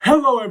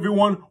Hello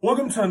everyone,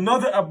 welcome to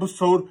another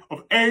episode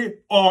of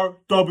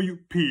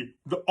ARWP,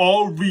 the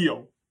All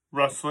Real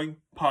Wrestling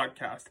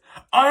Podcast.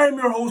 I am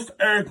your host,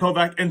 Eric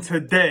Novak, and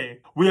today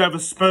we have a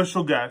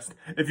special guest.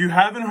 If you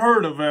haven't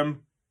heard of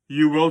him,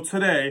 you will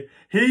today.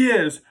 He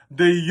is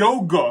the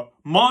yoga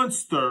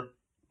monster,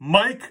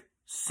 Mike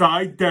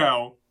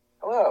Seidel.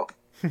 Hello.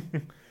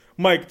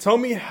 Mike, tell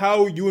me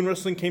how you and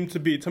wrestling came to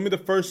be. Tell me the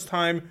first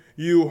time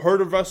you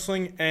heard of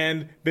wrestling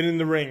and been in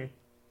the ring.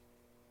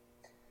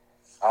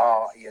 Oh,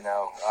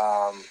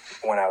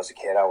 when I was a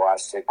kid, I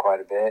watched it quite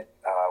a bit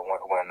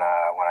when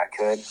I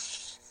could,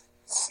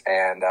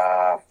 and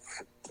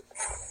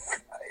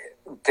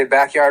did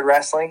backyard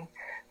wrestling.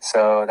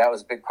 So that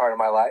was a big part of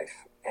my life.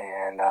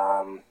 And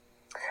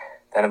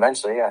then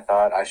eventually, I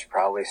thought I should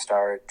probably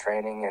start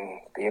training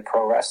and be a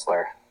pro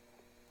wrestler.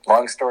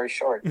 Long story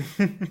short,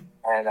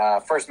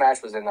 and first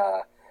match was in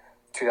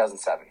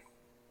 2007.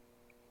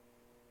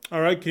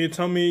 All right, can you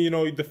tell me,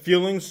 the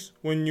feelings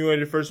when you had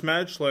your first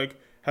match, like?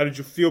 How did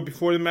you feel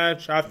before the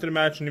match, after the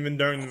match, and even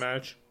during the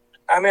match?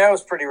 I mean, I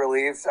was pretty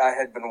relieved. I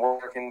had been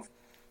working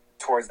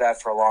towards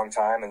that for a long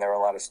time, and there were a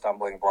lot of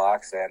stumbling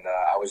blocks, and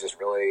I was just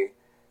really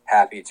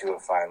happy to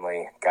have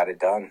finally got it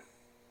done.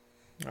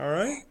 All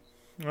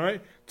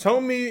right. Tell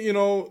me,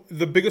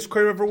 the biggest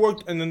card you ever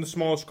worked, and then the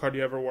smallest card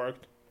you ever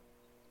worked.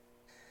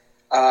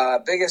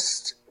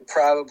 Biggest,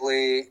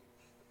 probably,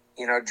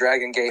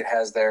 Dragon Gate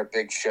has their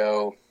big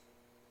show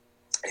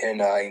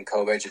in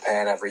Kobe,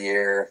 Japan every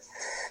year.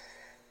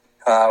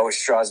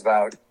 Which draws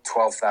about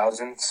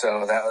 12,000,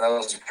 so that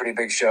was a pretty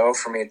big show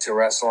for me to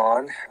wrestle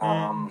on.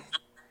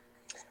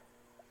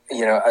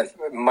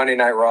 Monday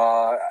Night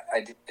Raw,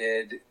 I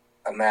did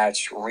a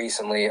match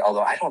recently,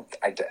 although I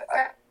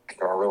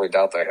really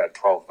doubt that I had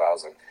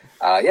 12,000.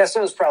 So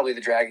it was probably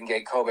the Dragon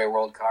Gate Kobe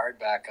World Card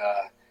back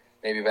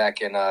in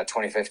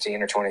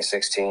 2015 or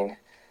 2016.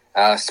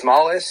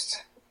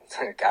 Smallest,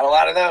 got a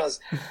lot of those.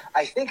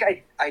 I think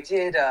I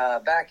did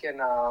back in...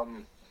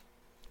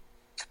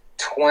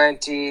 I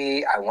want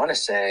to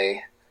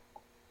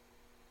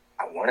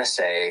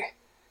say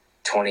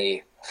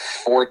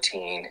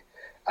 2014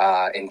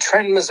 in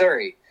Trenton,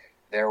 Missouri.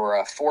 There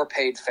were 4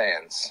 paid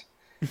fans,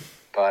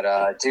 but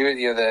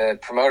the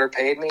promoter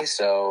paid me,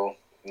 so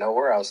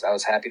nowhere. I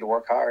was happy to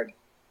work hard.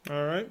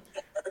 All right.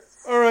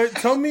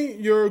 Tell me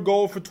your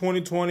goal for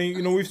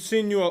 2020. We've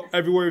seen you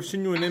everywhere. We've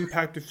seen you in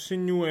Impact. We've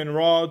seen you in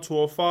Raw,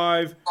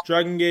 205,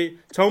 Dragon Gate.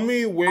 Tell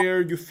me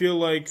where you feel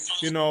like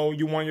you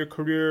want your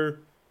career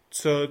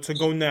to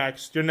go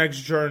next, your next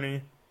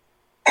journey?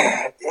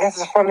 Yeah,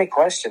 it's a funny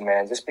question,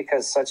 man, just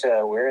because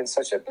we're in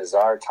such a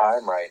bizarre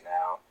time right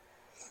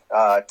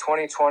now.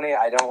 2020,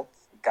 I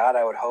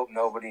would hope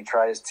nobody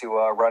tries to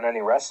run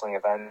any wrestling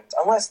events,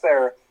 unless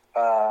they're,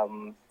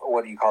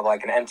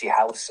 like an empty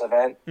house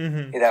event.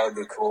 Mm-hmm. Yeah, that would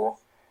be cool.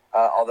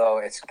 Although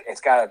it's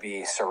got to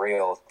be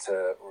surreal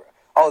to,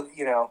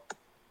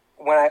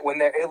 when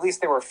there at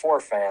least there were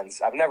 4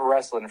 fans. I've never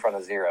wrestled in front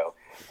of 0,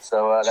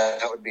 so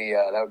that would be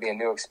a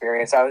new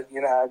experience.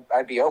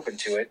 I'd be open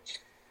to it,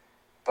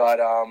 but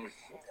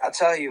I'll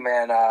tell you,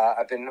 man,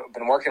 I've been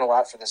working a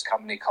lot for this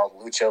company called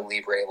Lucha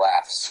Libre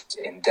Laughs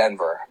in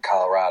Denver,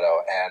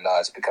 Colorado, and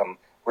it's become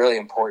really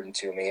important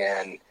to me.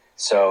 And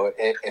so,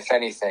 if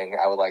anything,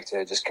 I would like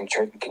to just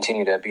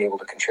continue to be able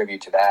to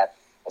contribute to that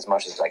as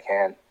much as I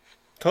can.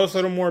 Tell us a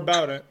little more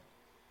about it.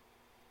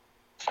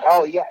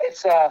 Oh yeah,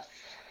 it's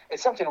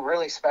something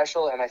really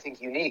special and I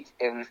think unique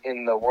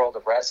in the world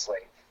of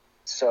wrestling.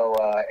 So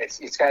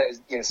it's got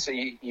so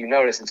you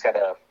notice it's got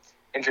a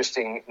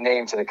interesting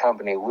name to the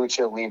company,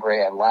 Lucha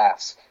Libre and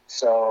Laughs.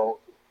 So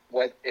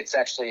it's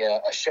actually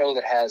a show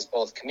that has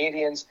both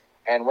comedians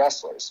and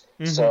wrestlers.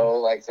 Mm-hmm.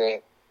 So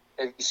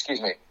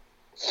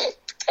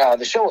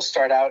the show will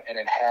start out and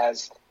it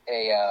has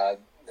a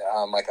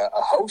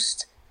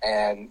host,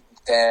 and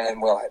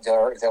then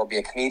there'll be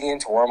a comedian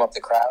to warm up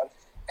the crowd.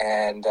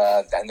 And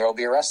then there will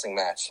be a wrestling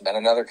match. Then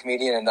another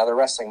comedian, another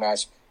wrestling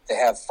match. They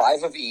have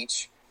 5 of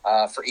each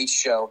for each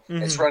show.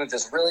 Mm-hmm. It's run at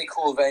this really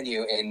cool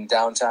venue in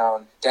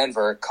downtown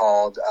Denver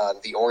called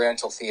the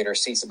Oriental Theater.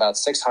 Seats about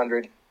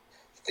 600.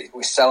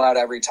 We sell out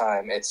every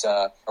time. It's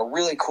a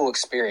really cool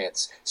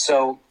experience.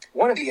 So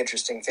one of the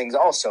interesting things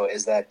also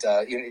is that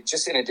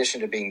just in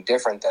addition to being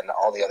different than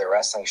all the other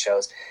wrestling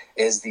shows,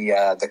 is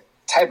the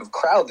type of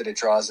crowd that it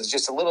draws is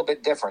just a little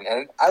bit different.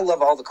 And I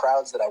love all the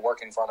crowds that I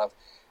work in front of.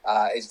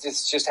 It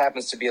just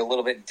happens to be a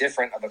little bit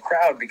different of a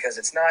crowd because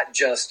it's not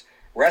just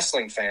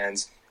wrestling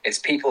fans; it's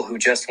people who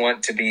just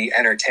want to be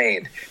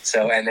entertained.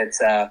 So, and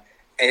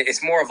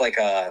it's more of like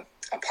a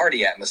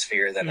party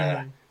atmosphere than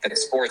a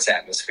sports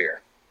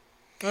atmosphere.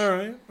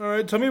 All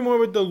right. Tell me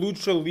more about the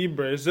Lucha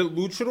Libre. Is it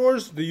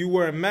luchadors? Do you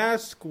wear a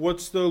mask?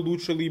 What's the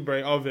Lucha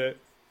Libre of it?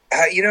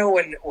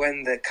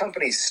 When the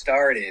company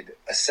started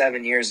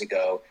 7 years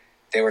ago,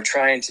 they were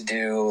trying to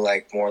do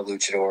like more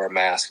luchador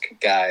mask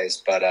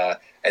guys, but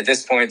at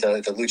this point,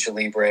 the Lucha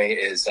Libre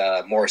is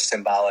more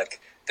symbolic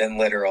than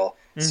literal.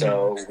 Mm-hmm.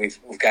 So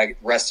we've got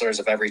wrestlers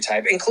of every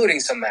type, including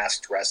some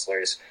masked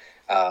wrestlers,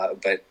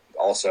 but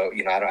also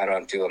I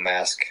don't do a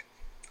mask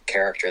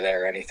character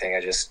there or anything.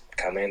 I just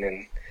come in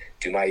and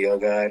do my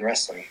yoga and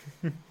wrestling.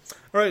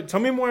 All right, tell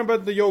me more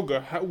about the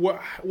yoga.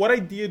 What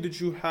idea did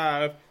you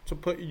have to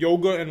put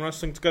yoga and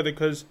wrestling together?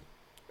 Because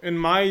in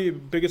my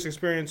biggest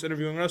experience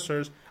interviewing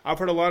wrestlers, I've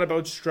heard a lot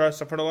about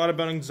stress. I've heard a lot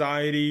about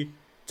anxiety.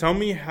 Tell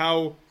me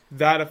how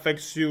that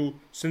affects you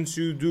since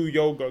you do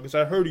yoga. Because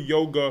I heard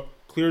yoga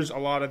clears a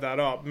lot of that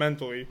up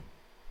mentally.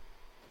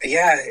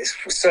 Yeah,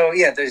 so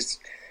there's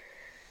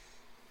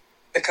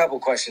a couple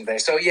questions there.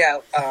 So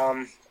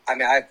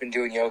I've been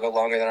doing yoga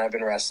longer than I've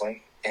been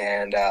wrestling.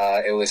 And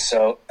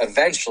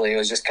eventually it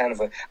was just kind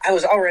of I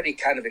was already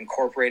kind of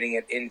incorporating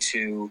it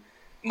into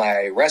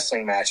my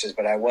wrestling matches,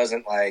 but I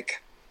wasn't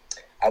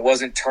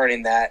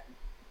turning that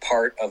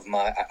part of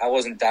I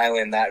wasn't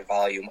dialing that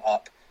volume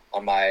up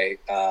on my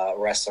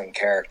wrestling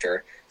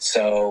character.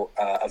 So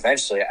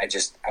eventually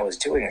I was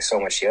doing so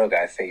much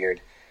yoga, I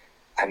figured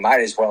I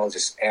might as well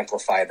just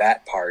amplify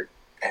that part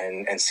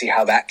and see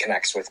how that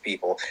connects with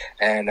people.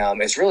 And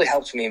it's really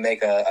helped me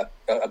make a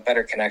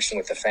better connection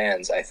with the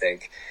fans, I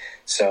think.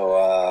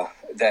 So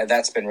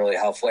that's been really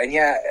helpful. And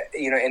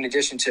in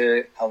addition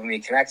to helping me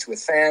connect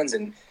with fans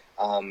and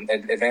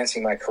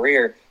advancing my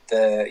career,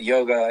 the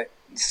yoga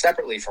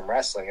separately from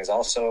wrestling is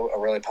also a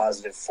really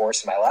positive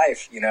force in my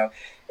life.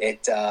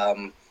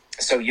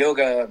 So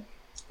yoga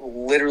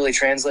literally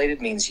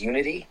translated means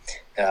unity,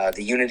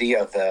 the unity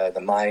of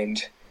the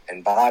mind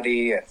and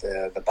body,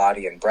 the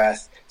body and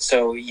breath.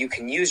 So you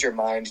can use your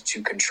mind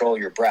to control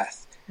your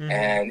breath. Mm-hmm.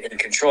 And in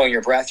controlling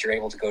your breath, you're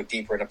able to go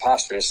deeper into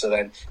postures. So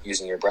then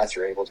using your breath,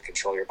 you're able to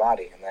control your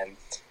body. And then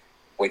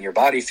when your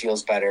body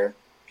feels better,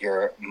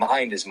 your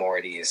mind is more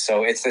at ease.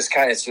 So it's this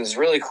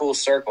really cool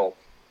circle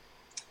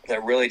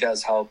that really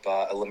does help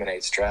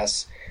eliminate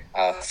stress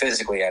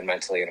physically and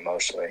mentally and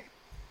emotionally.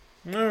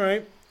 All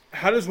right.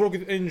 How does it work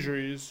with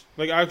injuries?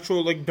 Like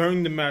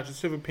during the match, let's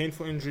say you have a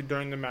painful injury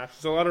during the match.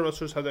 Because a lot of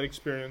wrestlers have that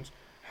experience.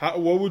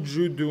 What would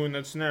you do in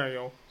that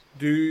scenario?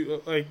 Do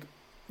you, you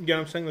know what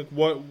I'm saying?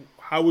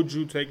 How would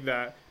you take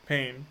that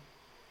pain?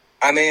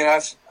 I mean,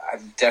 I've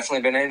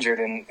definitely been injured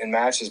in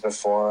matches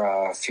before.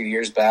 A few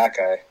years back,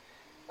 I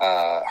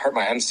hurt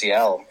my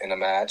MCL in a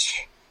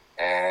match,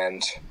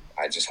 and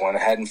I just went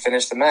ahead and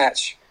finished the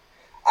match.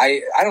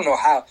 I don't know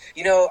how.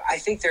 I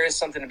think there is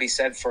something to be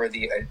said for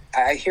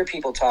I hear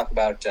people talk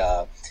about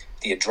the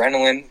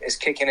adrenaline is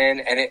kicking in,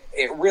 and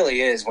it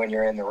really is when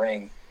you're in the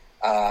ring.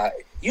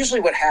 Usually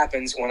what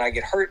happens when I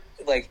get hurt,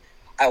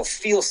 I'll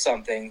feel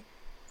something,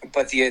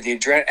 but the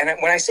adrenaline, and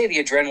when I say the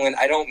adrenaline,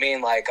 I don't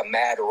mean like a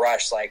mad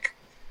rush,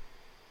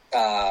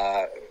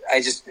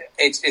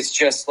 it's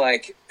just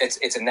like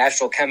it's a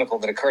natural chemical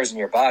that occurs in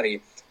your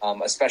body,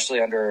 especially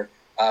under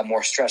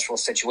more stressful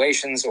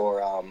situations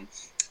or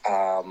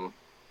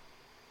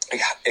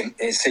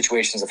in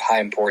situations of high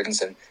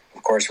importance. And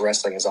of course,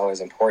 wrestling is always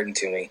important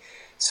to me.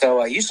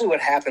 So usually what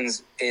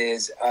happens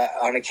is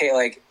on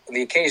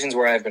the occasions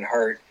where I've been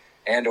hurt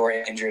and or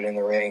injured in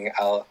the ring,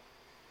 I'll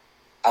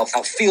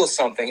feel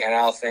something and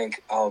I'll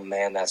think, oh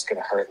man, that's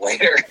going to hurt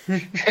later.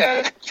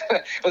 But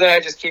then I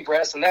just keep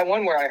wrestling. That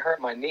one where I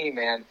hurt my knee,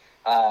 man,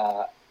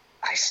 I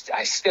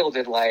still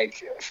did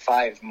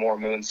 5 more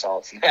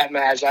moonsaults in that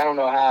match. I don't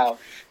know how,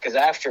 because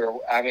after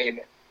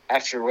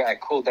I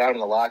cooled down in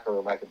the locker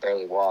room, I could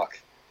barely walk.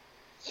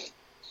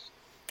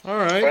 All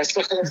right. But I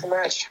still finished the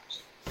match.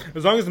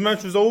 As long as the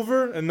match was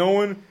over and no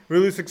one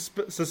really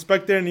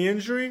suspected any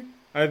injury,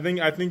 I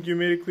think you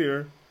made it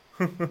clear.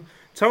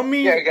 Tell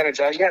me. Yeah, I got a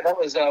job. Yeah, that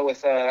was I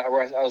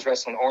was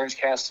wrestling Orange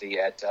Cassidy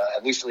at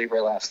Lucha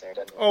Libre Labs there.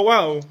 Oh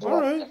wow!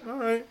 All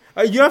right.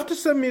 You have to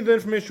send me the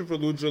information for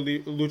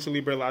Lucha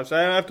Libre Labs.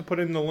 I have to put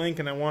in the link,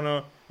 and I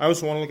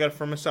also want to look at it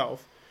for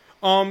myself.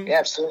 Yeah,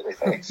 absolutely.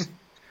 Thanks.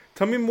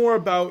 Tell me more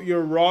about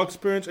your Raw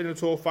experience and your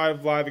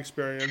 205 Live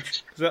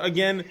experience. Because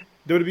again,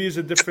 WWE is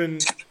a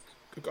different,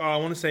 I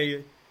want to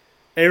say,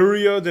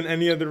 area than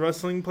any other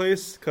wrestling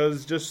place.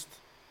 Because just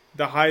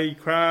the high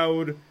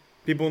crowd,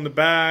 people in the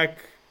back,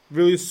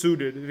 really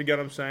suited. If you get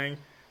what I'm saying.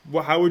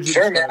 Well, how would you?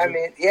 Sure, man. I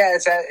mean, yeah,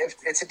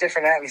 it's a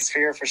different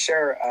atmosphere for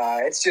sure.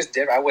 It's just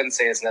different. I wouldn't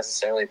say it's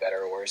necessarily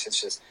better or worse.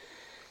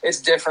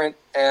 It's different,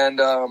 and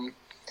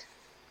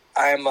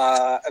I'm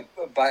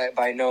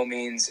by no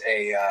means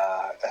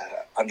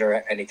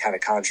under any kind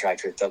of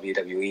contract with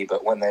WWE.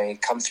 But when they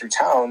come through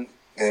town,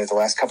 the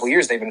last couple of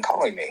years, they've been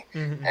calling me,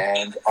 mm-hmm.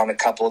 and on a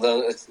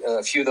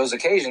few of those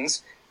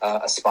occasions,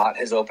 a spot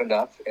has opened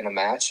up in a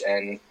match,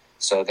 and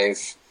so they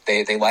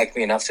like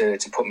me enough to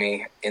put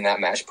me in that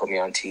match, put me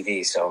on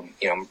TV. So,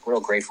 I'm real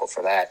grateful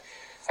for that.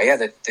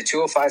 The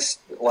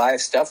 205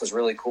 Live stuff was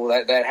really cool.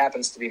 That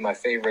happens to be my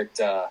favorite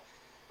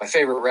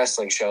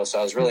wrestling show. So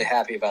I was really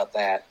happy about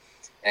that.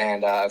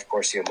 And, of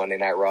course, Monday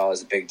Night Raw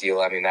is a big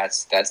deal. I mean,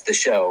 that's the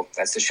show.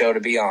 That's the show to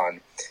be on.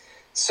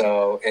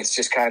 So it's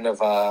just kind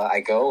of,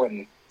 I go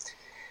and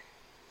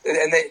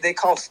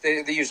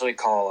they usually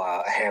call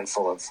a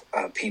handful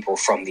of people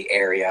from the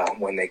area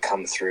when they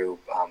come through.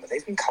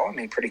 They've been calling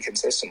me pretty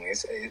consistently.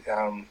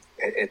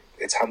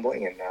 It's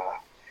humbling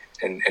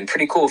and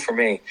pretty cool for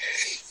me.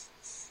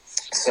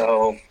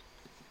 So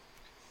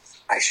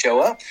I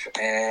show up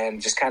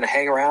and just kind of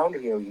hang around.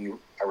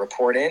 I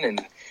report in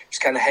and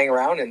just kind of hang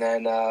around. And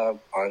then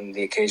on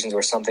the occasions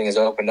where something is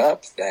opened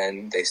up,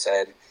 then they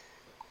said,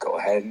 go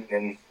ahead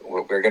and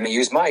we're going to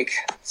use Mike.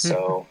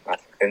 So I've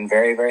been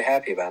very, very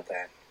happy about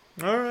that.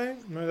 All right.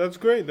 No, that's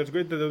great. That's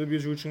great that WWE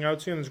is reaching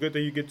out to you, and it's great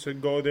that you get to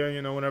go there,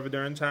 whenever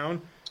they're in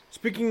town.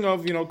 Speaking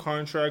of,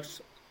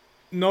 contracts,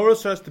 no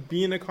wrestler has to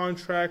be in a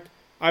contract.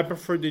 I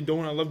prefer they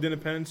don't. I love the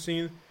independent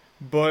scene.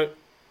 But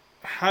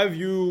have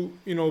you,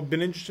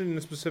 been interested in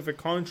a specific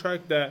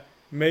contract that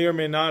may or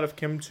may not have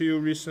come to you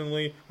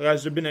recently? Like,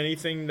 has there been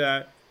anything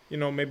that,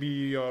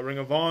 maybe Ring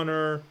of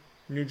Honor,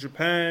 New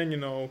Japan,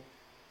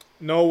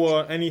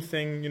 Noah,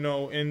 anything,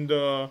 in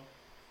the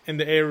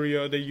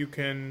area that you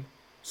can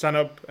sign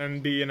up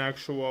and be an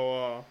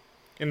actual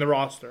in the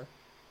roster?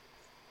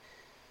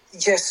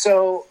 Yeah,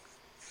 so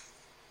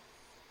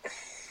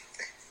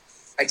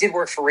I did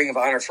work for Ring of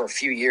Honor for a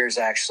few years,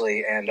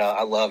 actually, and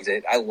I loved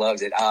it. I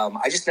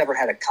just never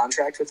had a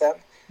contract with them.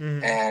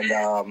 Mm-hmm. And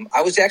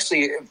I was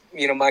actually,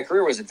 my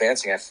career was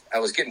advancing. I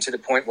was getting to the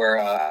point where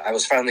I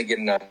was finally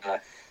getting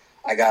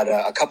I got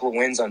a couple of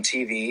wins on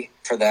TV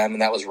for them,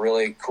 and that was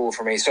really cool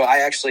for me. So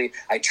I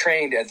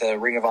trained at the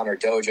Ring of Honor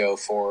dojo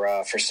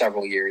for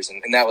several years,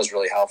 and that was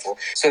really helpful.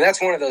 So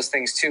that's one of those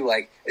things too.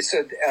 Like I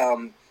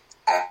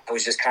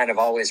was just kind of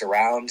always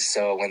around.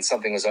 So when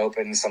something was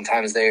open,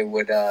 sometimes they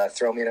would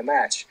throw me in a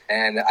match,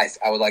 and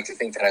I would like to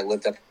think that I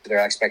lived up to their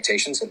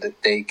expectations and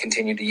that they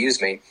continued to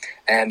use me.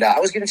 And I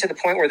was getting to the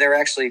point where they were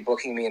actually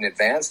booking me in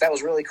advance. That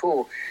was really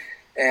cool.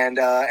 And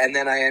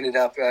then I ended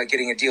up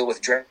getting a deal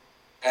with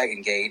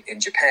Dragon Gate in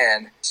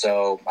Japan,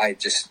 so I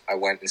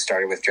went and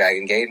started with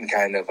Dragon Gate, and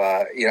kind of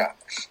I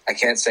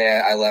can't say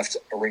I left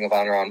a Ring of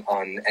Honor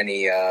on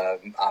any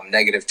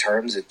negative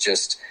terms. It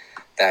just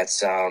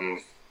that's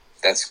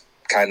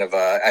kind of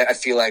I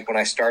feel like when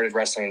I started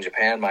wrestling in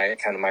Japan,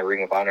 my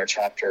Ring of Honor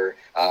chapter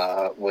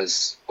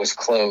was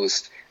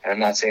closed, and I'm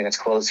not saying it's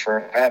closed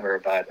forever,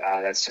 but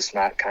that's just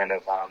not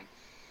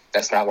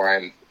that's not where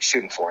I'm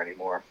shooting for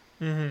anymore.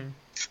 Mm-hmm.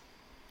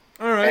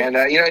 All right. And,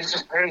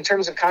 just in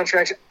terms of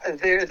contracts,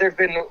 there have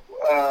been,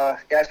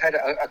 I've had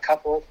a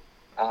couple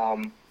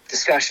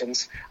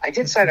discussions. I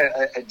did sign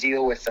a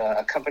deal with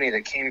a company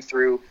that came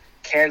through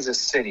Kansas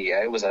City.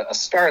 It was a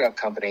startup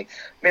company.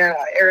 Man,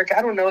 Eric,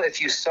 I don't know if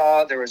you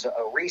saw, there was a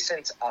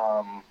recent,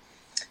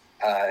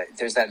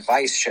 there's that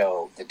Vice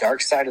show, The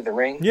Dark Side of the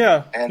Ring.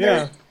 Yeah. And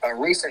there's a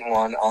recent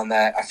one on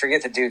that. I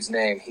forget the dude's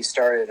name. He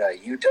started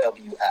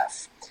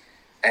UWF.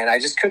 And I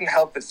just couldn't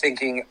help but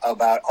thinking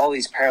about all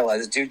these parallels.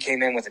 This dude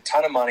came in with a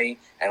ton of money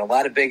and a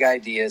lot of big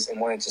ideas and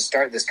wanted to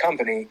start this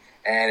company,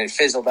 and it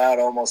fizzled out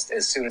almost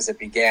as soon as it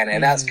began.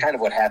 And that's kind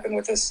of what happened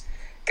with this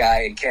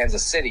guy in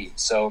Kansas City.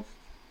 So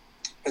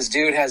this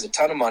dude has a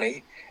ton of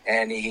money,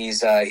 and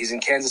he's in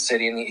Kansas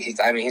City, and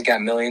he's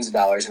got millions of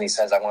dollars, and he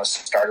says, I want to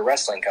start a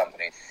wrestling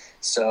company.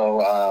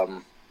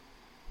 So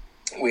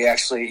we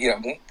actually,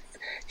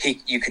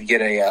 you could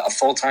get a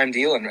full-time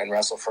deal and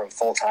wrestle for him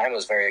full-time. It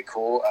was very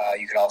cool.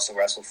 You could also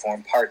wrestle for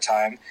him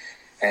part-time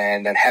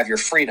and then have your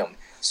freedom.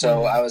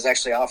 So I was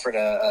actually offered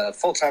a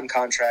full-time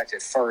contract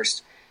at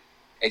first.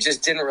 It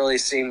just didn't really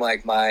seem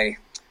like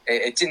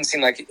it didn't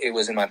seem like it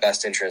was in my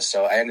best interest.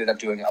 So I ended up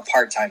doing a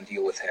part-time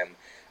deal with him,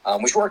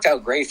 which worked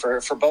out great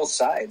for both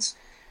sides.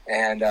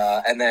 And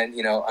then,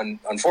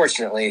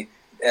 unfortunately,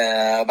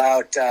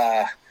 about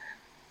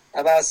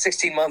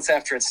 16 months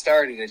after it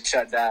started, it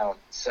shut down.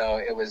 So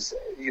it was,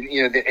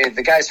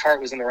 the guy's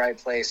heart was in the right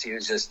place. He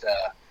was just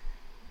a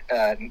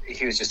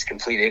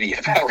complete idiot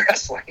about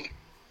wrestling.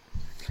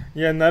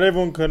 Yeah, not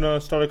everyone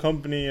can start a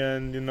company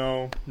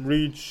and,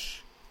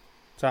 reach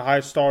to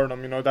high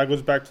stardom. That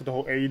goes back to the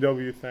whole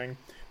AEW thing.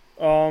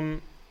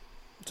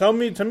 Tell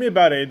me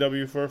about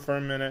AEW for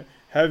a minute.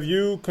 Have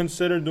you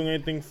considered doing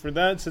anything for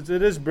that, since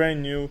it is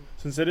brand new,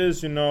 since it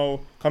is,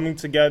 coming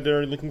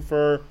together, looking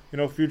for,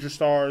 future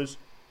stars?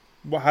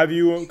 Have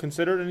you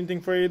considered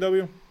anything for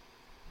AEW?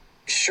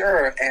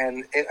 Sure,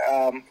 and it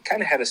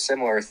kind of had a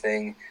similar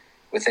thing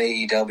with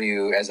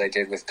AEW as I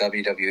did with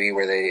WWE,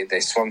 where they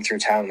swung through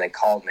town and they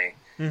called me.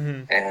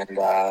 Mm-hmm.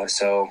 And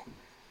so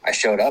I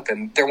showed up,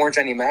 and there weren't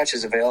any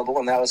matches available,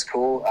 and that was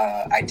cool.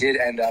 I did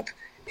end up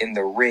in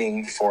the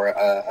ring for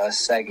a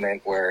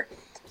segment where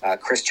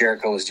Chris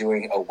Jericho was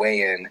doing a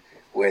weigh-in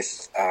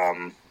with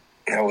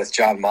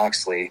Jon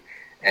Moxley,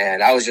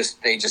 and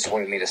they just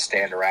wanted me to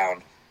stand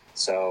around.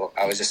 So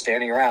I was just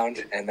standing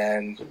around, and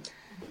then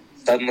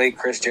suddenly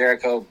Chris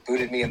Jericho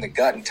booted me in the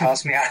gut and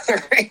tossed me out of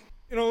the ring.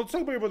 Let's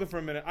talk about your brother for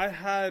a minute. I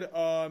had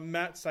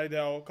Matt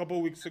Sydal a couple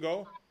of weeks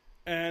ago,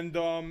 and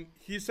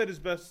he said his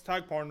best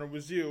tag partner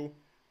was you.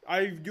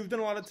 You've done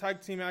a lot of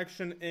tag team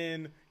action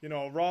in,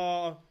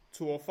 Raw,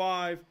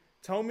 205.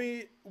 Tell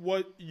me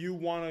what you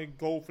want to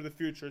go for the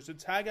future. Is it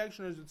tag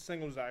action or is it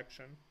singles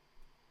action?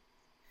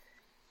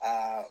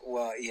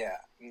 Well, yeah.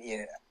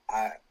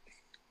 I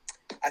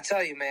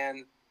tell you,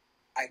 man,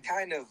 I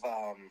kind of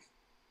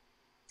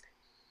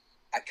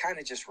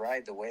just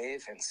ride the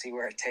wave and see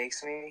where it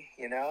takes me,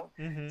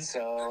 Mm-hmm.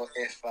 So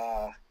if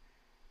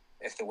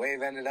the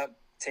wave ended up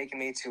taken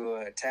me to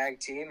a tag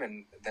team,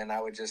 and then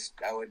I would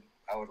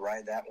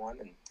ride that one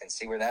and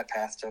see where that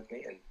path took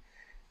me. And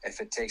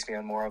if it takes me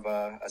on more of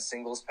a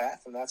singles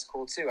path, then that's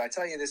cool too. I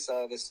tell you, this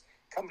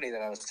company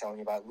that I was telling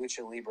you about,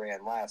 Lucha Libre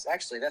and Laughs,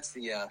 actually, that's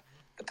the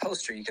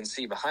poster you can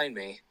see behind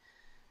me.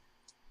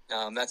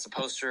 That's the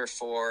poster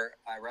for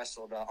I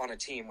wrestled on a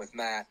team with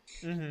Matt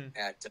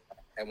at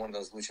one of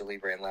those Lucha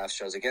Libre and Laughs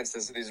shows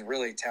against these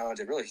really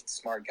talented, really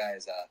smart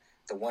guys.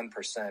 The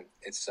 1%.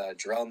 It's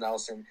Jarrell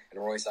Nelson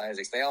and Royce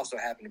Isaacs. They also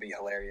happen to be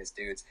hilarious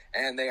dudes,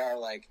 and they are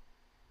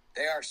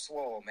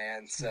swole,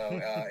 man.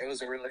 So it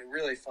was a really,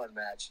 really fun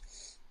match.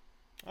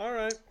 All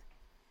right.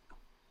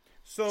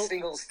 So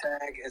singles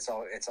tag, it's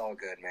all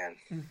good, man.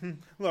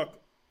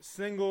 Look,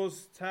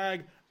 singles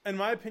tag. In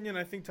my opinion,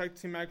 I think tag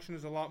team action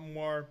is a lot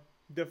more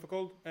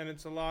difficult, and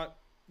it's a lot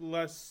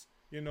less,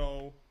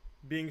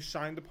 being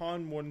shined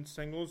upon more than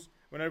singles.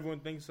 When everyone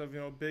thinks of,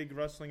 big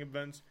wrestling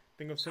events,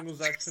 think of singles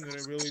action, and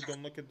they really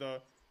don't look at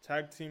the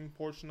tag team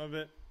portion of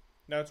it.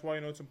 That's why,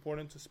 it's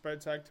important to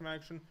spread tag team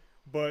action.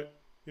 But,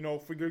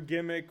 for your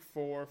gimmick,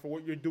 for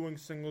what you're doing,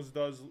 singles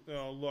does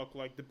look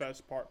like the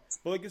best part.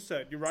 But like you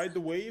said, you ride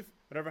the wave,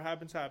 whatever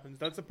happens, happens.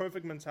 That's a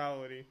perfect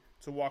mentality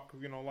to walk,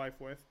 life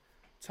with.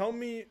 Tell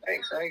me.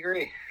 Thanks, I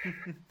agree.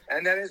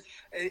 And that is,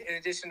 in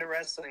addition to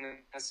wrestling,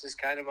 that's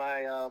just kind of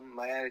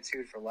my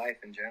attitude for life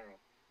in general.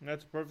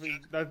 That's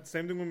perfect. That's the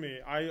same thing with me.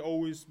 I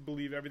always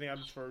believe everything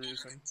happens for a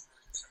reason.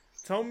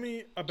 Tell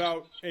me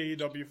about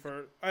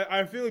AEW.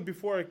 I feel like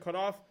before I cut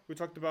off, we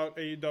talked about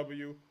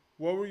AEW.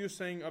 What were you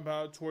saying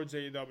about towards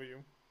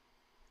AEW?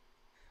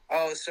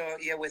 Oh, so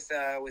yeah, with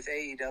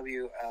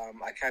AEW,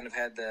 I kind of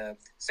had the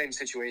same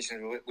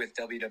situation with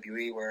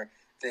WWE where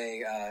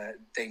they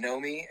know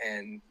me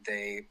and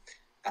they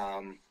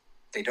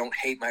don't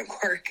hate my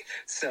work.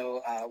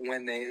 So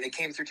when they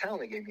came through town,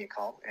 they gave me a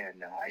call,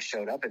 and I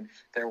showed up, and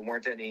there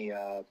weren't any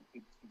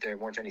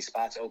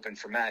spots open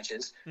for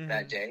matches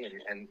that day,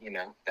 and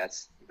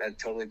that's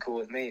totally cool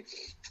with me.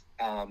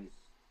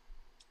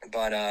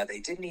 But they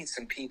did need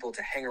some people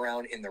to hang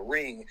around in the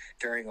ring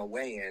during a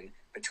weigh-in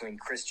between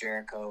Chris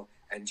Jericho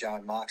and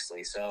Jon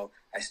Moxley. So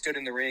I stood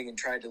in the ring and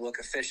tried to look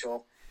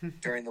official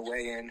during the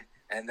weigh-in.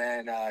 And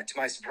then, to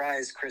my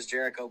surprise, Chris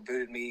Jericho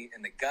booted me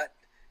in the gut,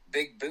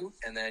 big boot,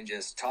 and then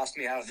just tossed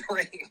me out of the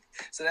ring.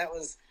 So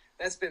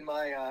that's been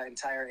my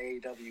entire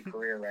AEW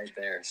career right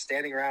there.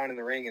 Standing around in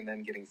the ring and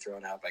then getting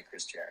thrown out by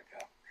Chris Jericho.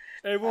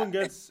 Everyone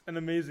gets an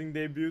amazing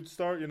debut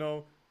start,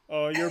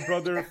 Your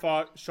brother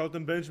fought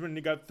Shelton Benjamin and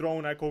he got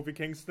thrown at Kofi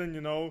Kingston,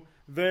 I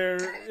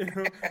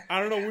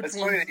don't know which It's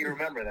one. funny that you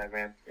remember that,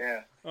 man.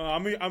 Yeah.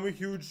 I'm a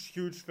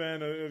huge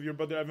fan of your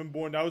brother Evan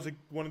Bourne. That was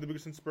one of the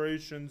biggest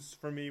inspirations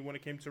for me when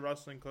it came to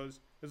wrestling, because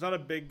there's not a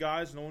big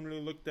guys. No one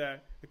really looked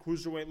at the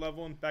cruiserweight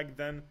level, and back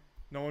then,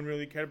 no one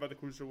really cared about the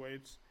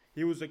cruiserweights.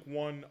 He was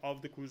one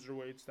of the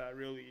cruiserweights that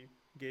really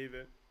gave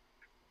it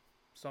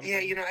something. Yeah,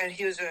 and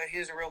he was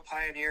a real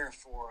pioneer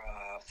for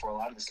a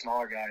lot of the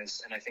smaller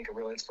guys, and I think a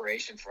real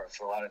inspiration for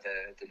a lot of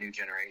the new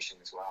generation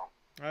as well.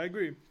 I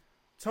agree.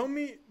 Tell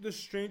me the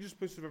strangest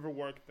place you've ever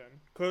worked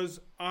in, because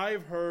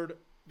I've heard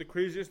the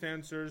craziest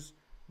answers.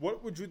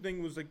 What would you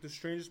think was the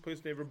strangest place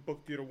they ever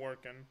booked you to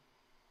work in?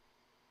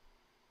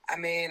 I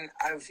mean,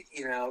 I've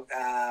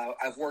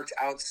worked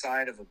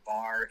outside of a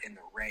bar in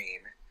the rain.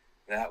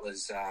 That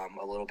was a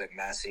little bit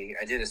messy.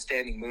 I did a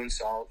standing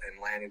moonsault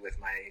and landed with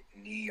my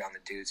knee on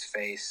the dude's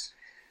face.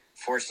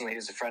 Fortunately, he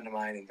was a friend of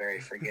mine and very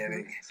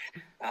forgiving.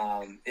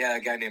 A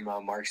guy named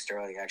Mark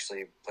Sterling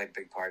actually played a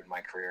big part in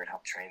my career and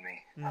helped train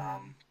me.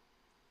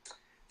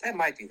 That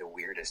might be the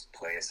weirdest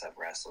place I've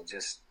wrestled.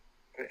 Just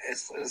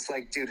it's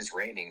like, dude, it's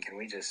raining. Can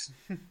we just?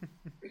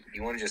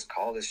 You want to just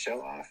call this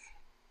show off?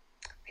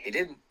 He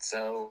didn't,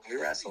 so we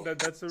wrestled.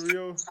 That's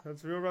real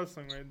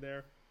wrestling right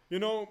there.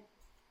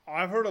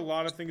 I've heard a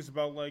lot of things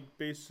about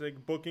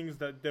basic bookings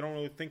that they don't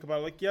really think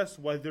about. Yes,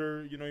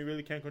 weather. You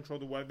really can't control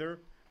the weather,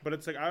 but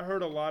it's I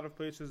heard a lot of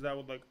places that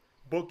would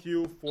book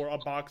you for a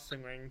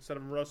boxing ring instead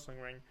of a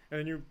wrestling ring, and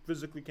then you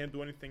physically can't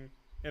do anything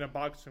in a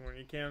boxing ring.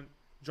 You can't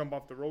jump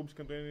off the ropes,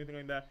 can't do anything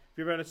like that. If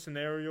you ever had a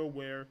scenario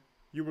where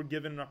you were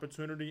given an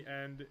opportunity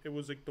and it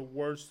was the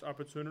worst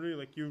opportunity,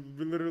 you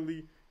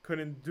literally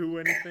couldn't do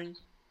anything?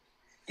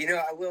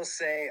 I will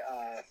say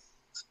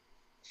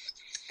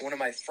one of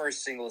my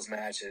first singles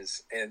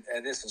matches, and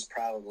this was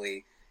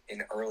probably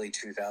in early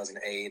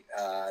 2008.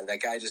 That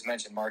guy I just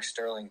mentioned, Mark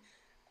Sterling,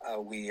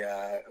 we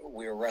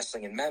were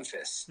wrestling in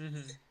Memphis,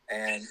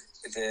 and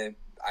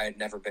I had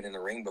never been in the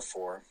ring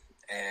before,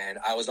 and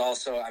I was I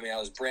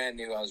was brand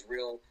new. I was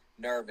real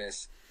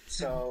nervous.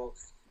 So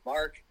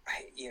Mark,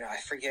 I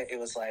forget, it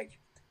was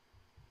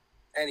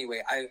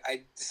anyway,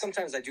 I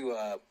sometimes I do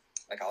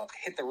I'll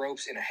hit the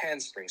ropes in a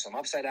handspring. So I'm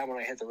upside down when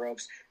I hit the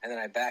ropes, and then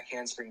I back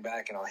handspring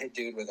back, and I'll hit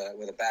dude with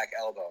a back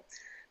elbow.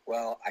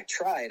 Well, I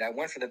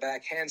went for the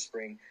back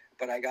handspring,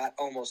 but I got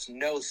almost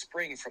no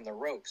spring from the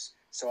ropes.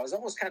 So I was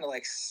almost kind of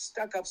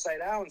stuck upside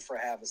down for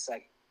half a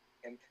second.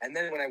 And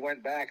then when I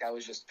went back, I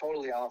was just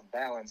totally off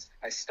balance.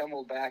 I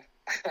stumbled back.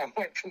 I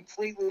went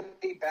completely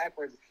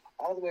backwards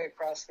all the way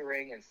across the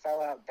ring and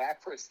fell out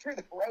backwards through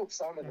the ropes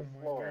onto the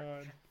floor.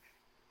 God.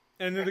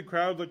 And did the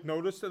crowd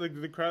notice it?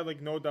 Did the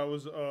crowd know that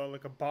was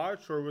a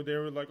botch, or were they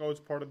like, oh, it's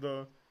part of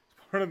the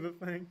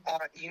thing?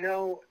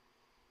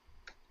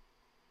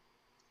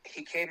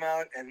 He came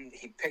out and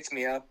he picked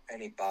me up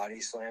and he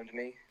body slammed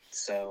me.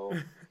 So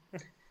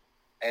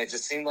it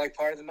just seemed like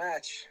part of the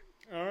match.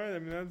 All right, I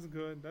mean that's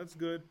good. That's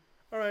good.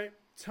 All right,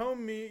 tell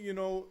me,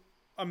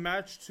 a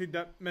match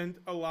that meant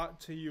a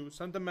lot to you,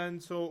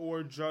 sentimental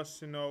or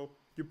just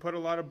you put a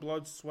lot of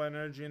blood, sweat, and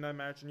energy in that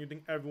match, and you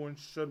think everyone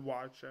should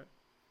watch it.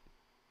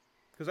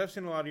 Because I've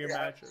seen a lot of your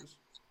matches.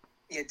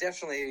 Yeah,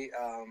 definitely.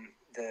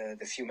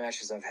 The few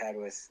matches I've had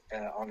with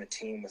on the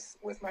team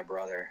with my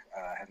brother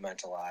have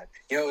meant a lot.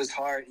 It was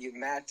hard.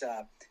 Matt.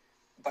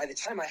 By the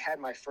time I had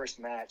my first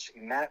match,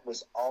 Matt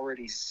was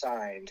already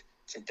signed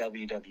to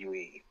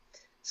WWE.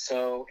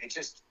 So it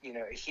just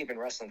he'd been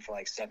wrestling for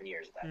like 7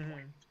 years at that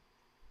point.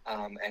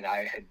 And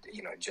I had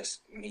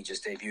just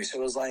debuted. So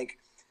it was like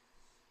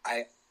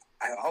I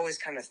always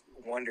kind of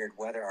wondered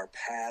whether our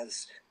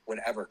paths would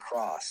ever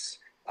cross.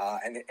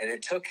 And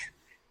it took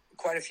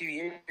quite a few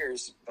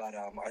years, but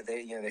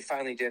they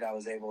finally did. I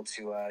was able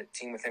to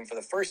team with him for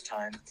the first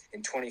time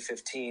in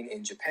 2015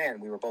 in Japan.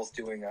 We were both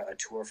doing a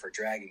tour for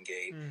Dragon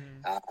Gate,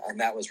 and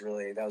that was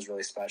really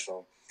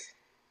special.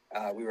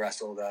 We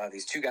wrestled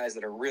these two guys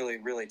that are really,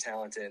 really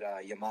talented,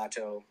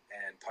 Yamato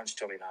and Punch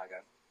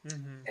Tominaga.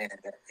 And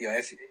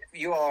if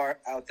you are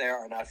out there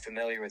are not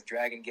familiar with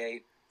Dragon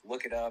Gate,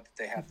 look it up.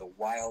 They have the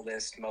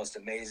wildest, most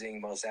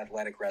amazing, most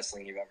athletic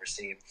wrestling you've ever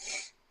seen.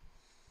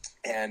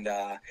 And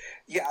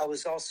it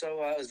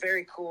was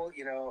very cool.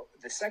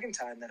 The second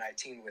time that I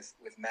teamed with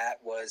Matt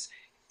was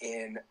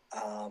in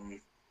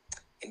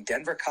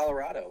Denver,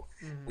 Colorado.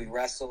 We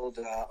wrestled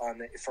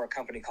for a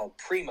company called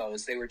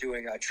Primos. They were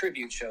doing a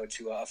tribute show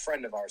to a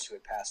friend of ours who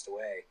had passed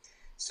away.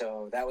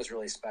 So that was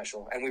really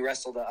special. And we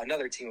wrestled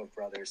another team of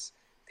brothers,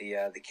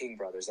 the King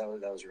brothers. That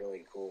was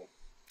really cool.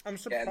 I'm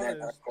surprised. Yeah,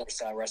 and then of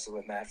course I wrestled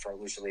with Matt for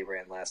Lucha Libre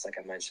and Last, like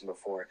I mentioned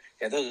before.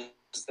 Yeah,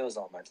 those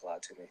all meant a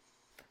lot to me.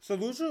 So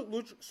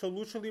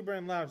Lucha Libre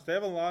and Labs, they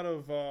have a lot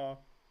of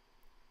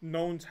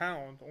known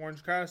talent.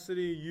 Orange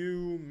Cassidy,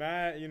 you,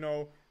 Matt,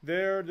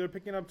 they're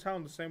picking up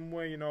talent the same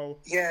way,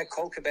 Yeah,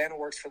 Colt Cabana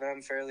works for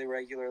them fairly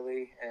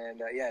regularly,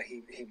 and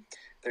he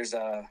there's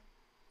a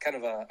kind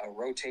of a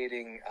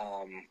rotating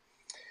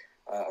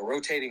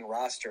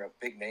roster of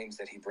big names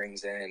that he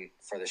brings in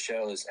for the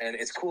shows, and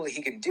it's cool that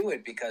he can do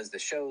it because the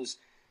shows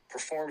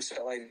perform so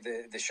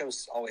the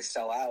shows always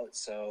sell out,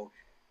 so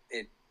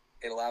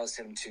it allows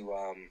him to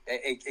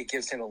it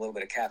gives him a little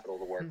bit of capital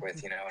to work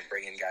with, and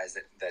bring in guys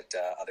that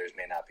others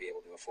may not be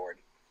able to afford.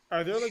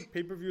 Are there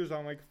pay-per-views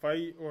on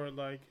Fight or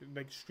like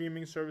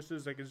streaming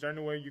services? Is there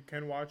any way you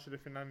can watch it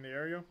if you're not in the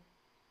area?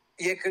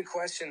 Yeah, good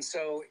question.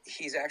 So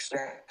he's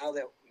actually now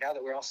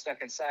that we're all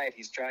stuck inside,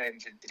 he's trying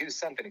to do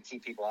something to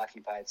keep people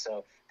occupied.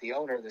 So the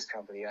owner of this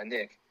company,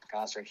 Nick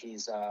Gossard,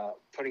 he's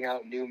putting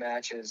out new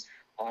matches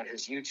on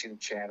his YouTube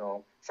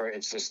channel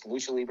it's just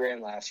Lucha Libre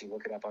and Laughs. You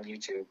look it up on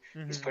YouTube.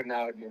 He's putting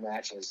out new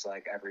matches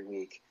every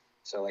week.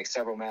 So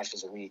several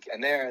matches a week,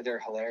 and they're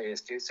hilarious,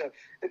 dude. So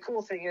the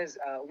cool thing is,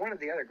 one of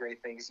the other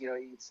great things,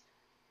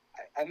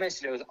 I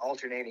mentioned it was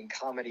alternating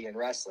comedy and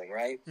wrestling,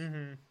 right?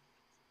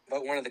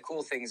 But one of the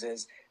cool things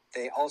is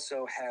they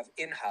also have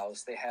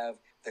in-house. They have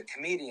the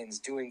comedians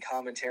doing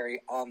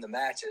commentary on the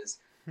matches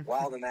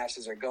while the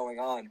matches are going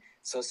on.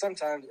 So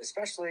sometimes,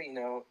 especially,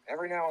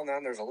 every now and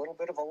then there's a little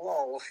bit of a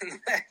lull in the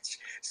match.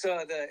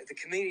 So the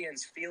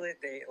comedians feel it.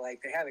 They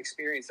have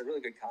experience. They're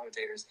really good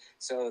commentators.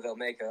 So they'll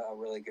make a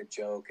really good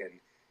joke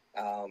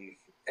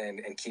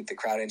and keep the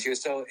crowd into it.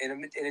 So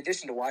in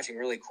addition to watching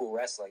really cool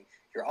wrestling,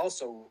 you're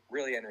also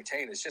really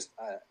entertained. It's just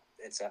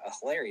it's a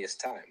hilarious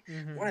time.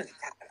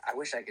 I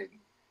wish I could.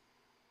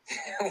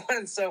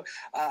 So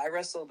I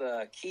wrestled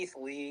Keith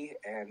Lee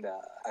and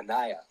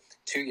Anaya,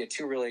 two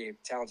really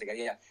talented guys.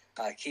 Yeah,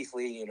 Keith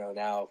Lee,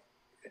 now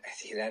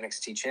he's an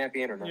NXT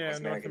champion or North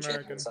American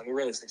champion. So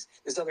really,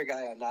 this other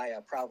guy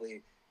Anaya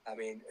probably,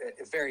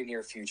 a very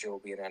near future will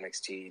be an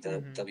NXT,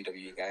 the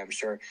WWE guy, I'm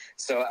sure.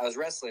 So I was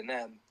wrestling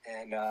them,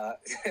 and I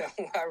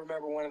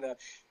remember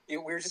we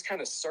were just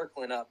kind of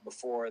circling up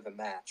before the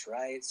match,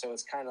 right? So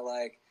it's kind of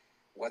like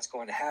what's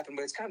going to happen,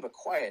 but it's kind of a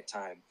quiet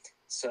time.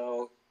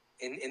 So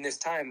in this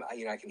time,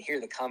 I can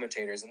hear the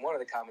commentators, and one of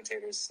the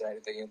commentators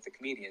said, the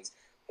comedians,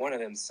 one of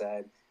them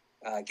said,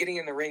 getting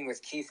in the ring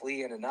with Keith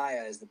Lee and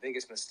Anaya is the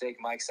biggest mistake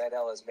Mike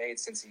Seidel has made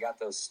since he got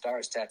those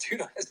stars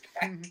tattooed on his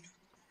back.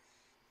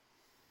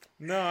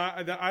 No,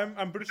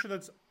 I'm pretty sure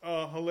that's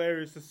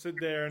hilarious to sit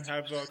there and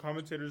have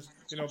commentators,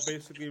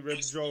 basically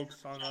rip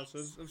jokes on us.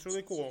 It's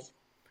really cool.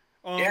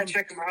 Yeah,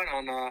 check them out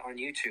on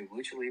YouTube,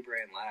 Lucha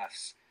Libre and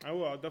Laughs. I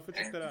will. I'll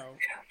definitely check that out.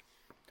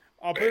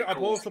 Yeah.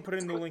 I'll also put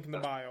in the link in the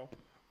bio.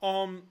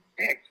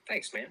 Yeah,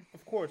 thanks, man.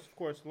 Of course.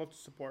 Love to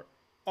support.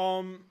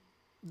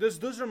 This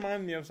does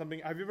remind me of something.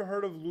 Have you ever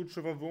heard of Lucha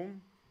Vavoom?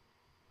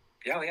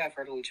 Yeah, I've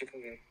heard of Lucha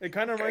Vavoom. It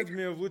kind of reminds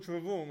me of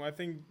Lucha Vavoom. I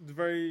think it's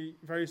very,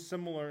 very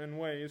similar in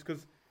ways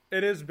because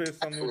it is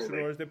based on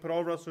luchadors. They put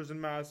all wrestlers in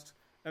masks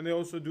and they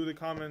also do the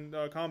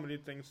comedy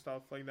thing,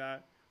 stuff like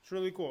that. It's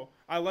really cool.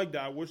 I like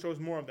that. I wish there was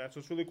more of that. So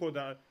it's really cool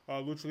that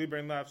Lucha Libre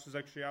and Laughs is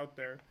actually out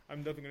there. I'm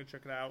definitely gonna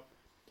check it out.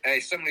 Hey,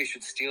 somebody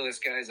should steal this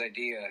guy's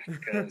idea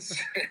because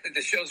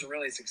the show's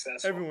really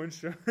successful. Everyone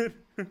should.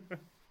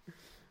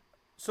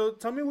 So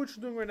tell me what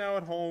you're doing right now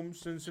at home,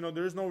 since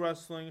there's no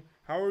wrestling.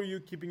 How are you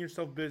keeping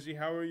yourself busy?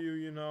 How are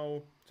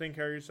you, taking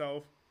care of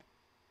yourself?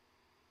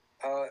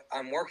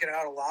 I'm working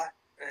out a lot.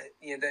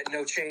 That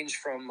no change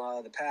from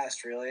the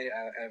past, really.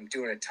 I'm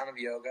doing a ton of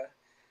yoga.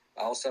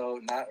 Also,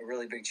 not a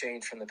really big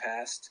change from the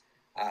past.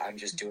 I'm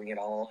just doing it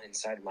all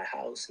inside of my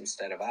house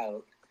instead of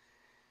out.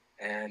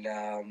 And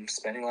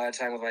spending a lot of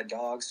time with my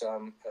dog, so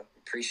I'm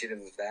appreciative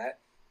of that.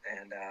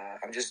 And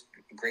I'm just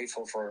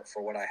grateful for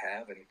what I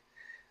have, and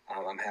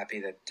I'm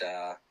happy that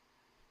to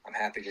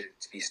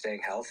be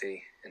staying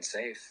healthy and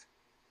safe.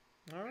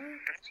 All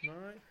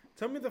right.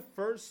 Tell me the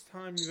first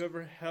time you've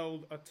ever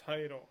held a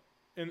title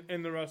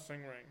in the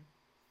wrestling ring.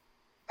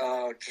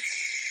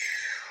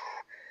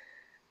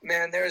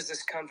 Man, there's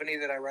this company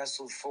that I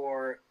wrestled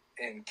for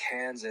in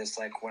Kansas,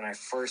 like when I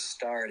first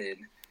started,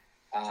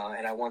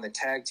 and I won the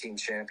tag team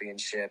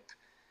championship.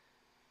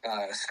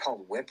 It's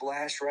called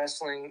Whiplash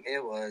Wrestling.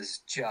 It was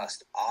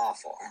just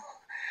awful.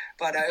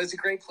 But it was a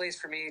great place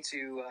for me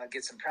to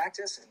get some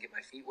practice and get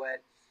my feet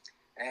wet.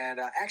 And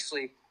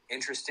actually,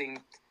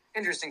 interesting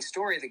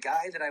story. The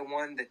guy that I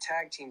won the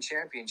tag team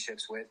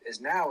championships with is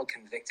now a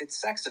convicted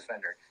sex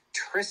offender.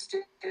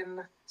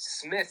 Tristan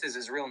Smith is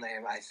his real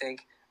name, I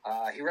think.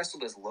 He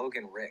wrestled as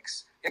Logan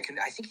Ricks. I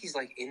think he's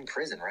like in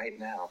prison right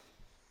now.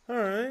 All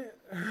right.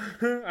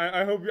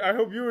 I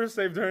hope you were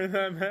safe during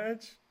that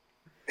match.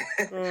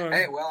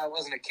 Hey, well, I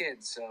wasn't a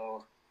kid,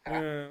 so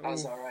I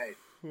was all right.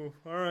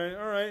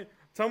 All right.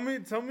 Tell me,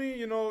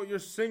 your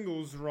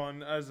singles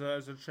run as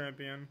a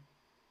champion.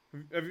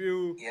 Have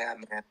you? Yeah,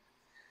 man.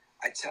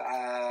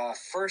 The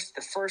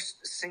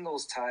first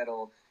singles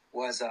title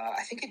was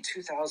I think in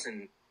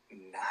 2009.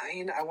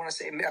 I want to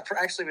say,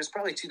 actually, it was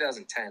probably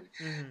 2010.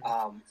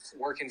 Mm-hmm.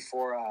 Working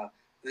for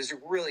there's a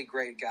really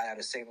great guy out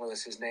of St.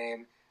 Louis. His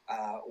name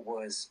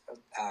was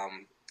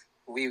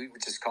we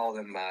would just call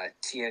him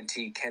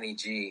TNT Kenny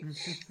G,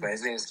 but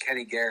his name is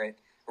Kenny Garrett.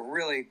 A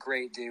really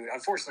great dude.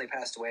 Unfortunately,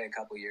 passed away a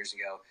couple years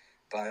ago.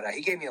 But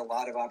he gave me a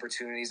lot of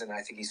opportunities, and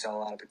I think he saw a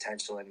lot of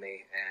potential in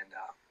me. And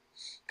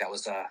that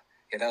was my.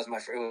 It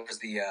was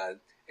the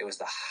what was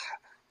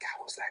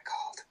that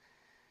called?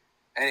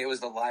 And it was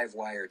the Live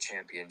Wire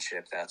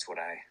Championship. That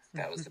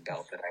was the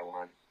belt that I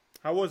won.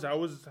 How was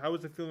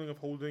the feeling of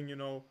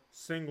holding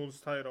singles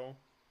title?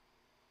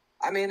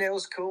 I mean, it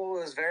was cool.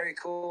 It was very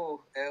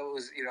cool. It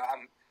was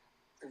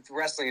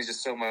wrestling is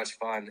just so much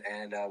fun,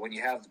 and when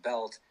you have the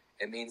belt,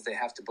 it means they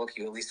have to book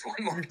you at least one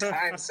more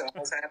time. So I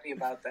was happy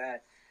about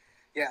that.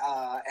 Yeah,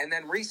 and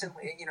then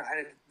recently, I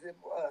had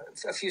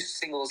a few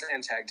singles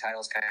and tag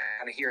titles kind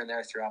of here and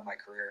there throughout my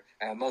career.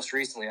 Most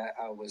recently,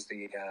 I was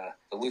the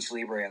Lucha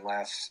Libre and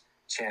Laughs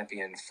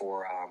champion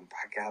for,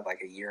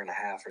 like a year and a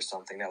half or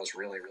something. That was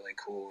really, really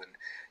cool.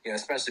 And,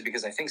 especially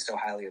because I think so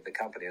highly of the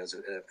company, it was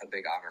a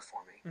big honor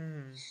for me.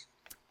 Mm.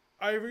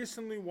 I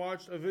recently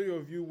watched a video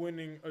of you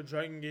winning a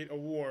Dragon Gate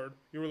award.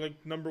 You were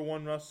like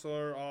 #1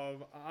 wrestler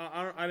of,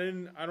 I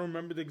don't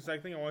remember the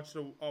exact thing. I watched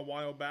it a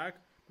while back.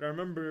 But I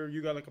remember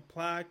you got like a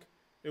plaque.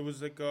 It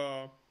was like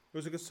a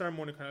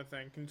ceremony kind of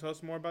thing. Can you tell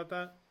us more about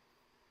that?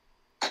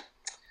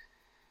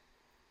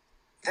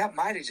 That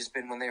might have just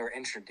been when they were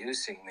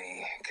introducing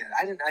me. 'Cause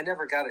I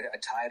never got a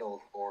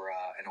title or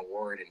an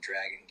award in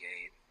Dragon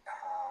Gate.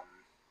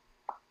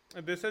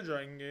 They said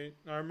Dragon Gate.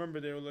 I remember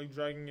they were like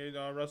Dragon Gate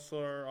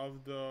wrestler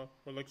of the,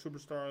 or like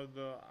superstar of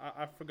the.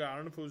 I forgot. I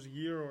don't know if it was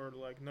year or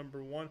like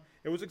 #1.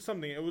 It was like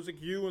something. It was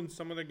like you and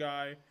some other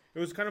guy. It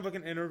was kind of like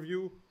an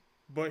interview.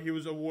 But he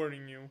was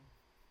awarding you.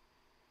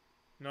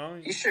 No?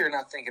 You sure you're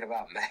not thinking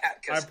about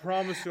Matt? I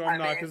promise you I'm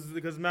not,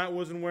 because Matt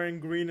wasn't wearing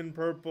green and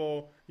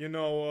purple,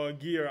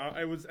 gear.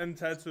 It was and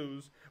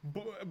tattoos.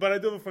 But I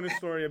do have a funny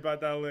story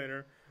about that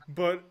later.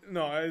 But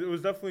no, it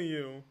was definitely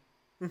you.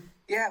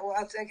 Yeah, well,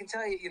 I can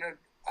tell you,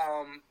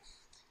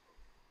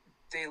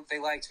 they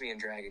liked me in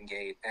Dragon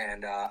Gate,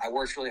 and I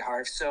worked really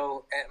hard.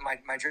 So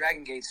my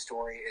Dragon Gate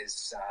story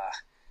is.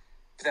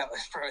 That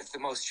was probably the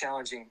most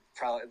challenging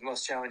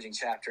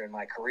chapter in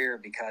my career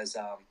because,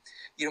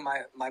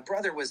 my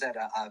brother was at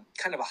a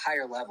kind of a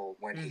higher level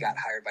when he got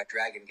hired by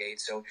Dragon Gate.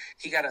 So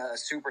he got a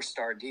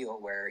superstar deal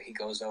where he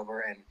goes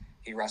over and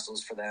he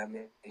wrestles for them.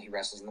 And he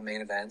wrestles in the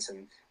main events,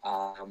 and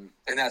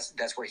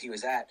that's where he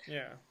was at.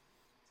 Yeah.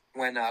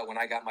 When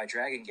I got my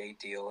Dragon Gate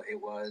deal,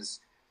 it was,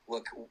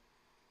 look,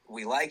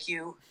 we like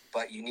you,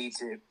 but you need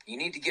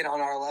to get on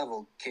our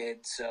level,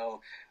 kid.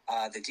 So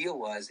the deal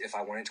was, if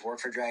I wanted to work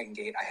for Dragon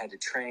Gate, I had to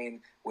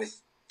train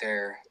with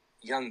their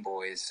young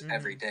boys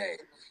every day.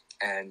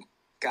 And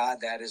God,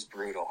 that is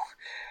brutal.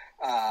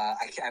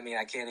 I can't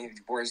even,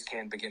 words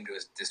can't begin to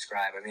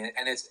describe. I mean,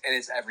 and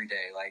it's every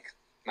day. Like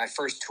my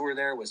first tour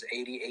there was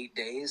 88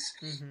 days.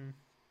 Mm-hmm.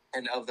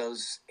 And of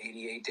those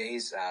 88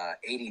 days,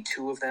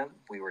 82 of them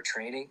we were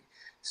training.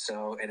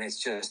 So, and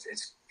it's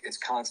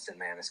constant,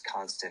 man. It's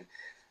constant.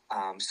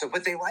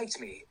 But they liked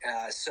me.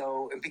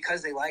 And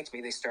because they liked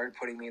me, they started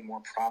putting me in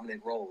more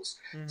prominent roles.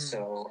 Mm-hmm.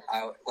 So,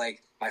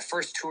 my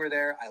first tour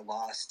there, I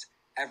lost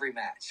every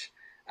match.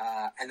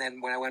 And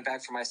then when I went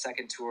back for my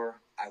second tour,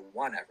 I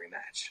won every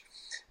match.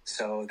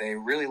 So they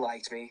really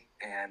liked me,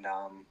 and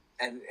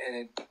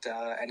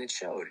it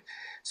showed.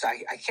 So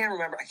I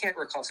can't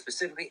recall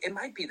specifically. It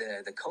might be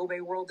the Kobe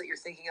World that you're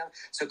thinking of.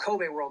 So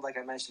Kobe World, like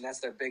I mentioned, that's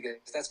their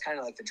biggest. That's kind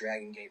of like the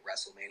Dragon Gate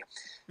WrestleMania.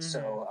 Mm-hmm.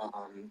 So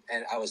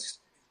and I was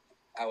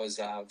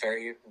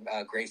very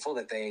grateful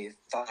that they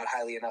thought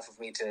highly enough of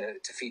me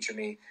to feature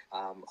me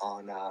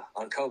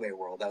on Kobe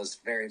World. That was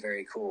very,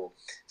 very cool.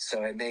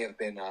 So it may have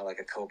been like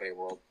a Kobe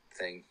World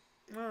thing.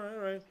 All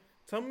right.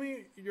 Tell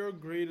me your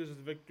greatest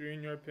victory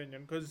in your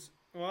opinion, because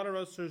a lot of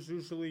wrestlers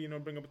usually,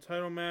 bring up a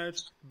title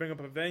match, bring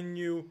up a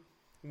venue.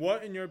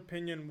 What, in your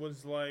opinion,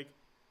 was like,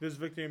 this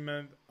victory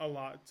meant a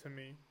lot to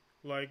me,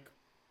 like,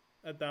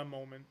 at that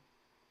moment?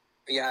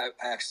 Yeah,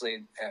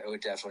 actually, it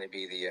would definitely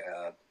be the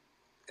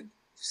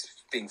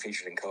being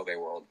featured in Kobe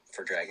World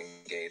for Dragon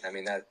Gate. I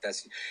mean,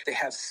 that's they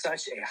have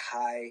such a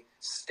high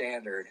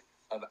standard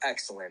of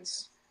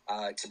excellence.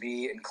 To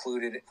be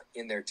included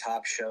in their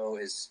top show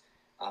is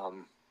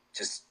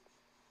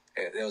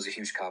it was a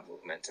huge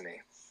compliment to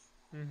me.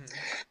 Mm-hmm.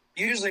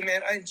 Usually,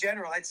 man, in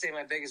general, I'd say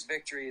my biggest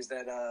victory is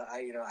that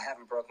I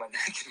haven't broke my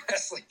neck in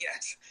wrestling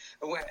yet.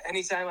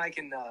 Anytime I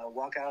can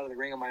walk out of the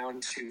ring on my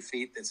own 2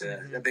 feet, it's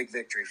a big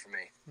victory for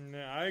me.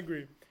 Yeah, I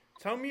agree.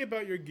 Tell me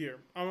about your gear.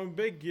 I'm a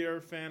big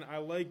gear fan. I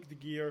like the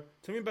gear.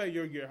 Tell me about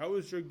your gear. How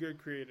was your gear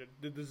created?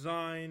 The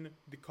design,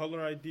 the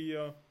color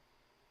idea?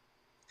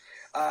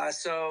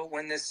 So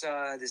when this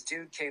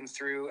dude came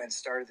through and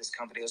started this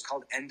company, it was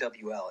called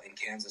NWL in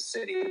Kansas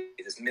City.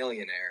 This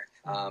millionaire,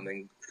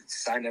 and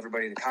signed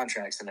everybody the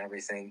contracts and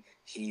everything.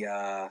 He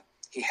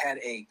had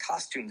a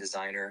costume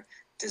designer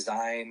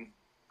design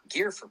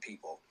gear for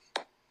people.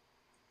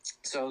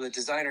 So the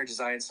designer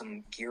designed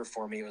some gear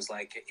for me. It was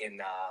like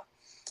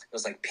it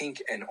was like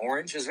pink and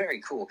orange. It was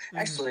very cool. Mm-hmm.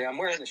 Actually, I'm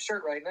wearing the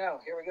shirt right now.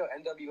 Here we go,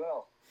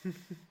 NWL.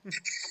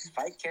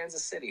 Fight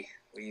Kansas City,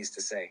 we used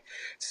to say.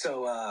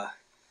 So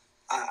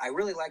I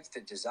really liked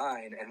the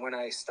design, and when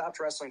I stopped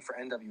wrestling for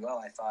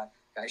NWL, I thought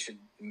I should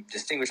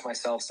distinguish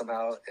myself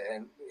somehow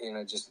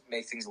and just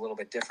make things a little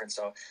bit different.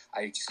 So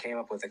I just came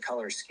up with a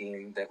color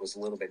scheme that was a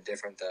little bit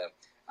different,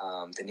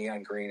 the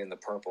neon green and the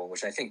purple,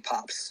 which I think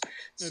pops.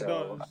 It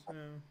does.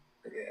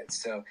 Yeah.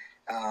 So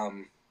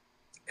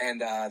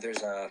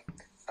there's a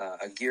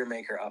gear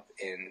maker up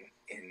in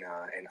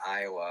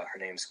Iowa. Her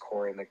name's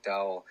Corey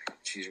McDowell.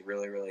 She's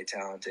really, really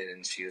talented,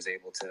 and she was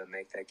able to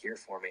make that gear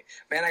for me.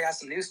 Man, I got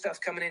some new stuff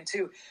coming in,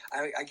 too.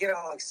 I get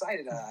all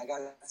excited. I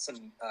got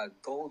some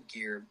gold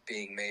gear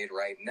being made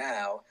right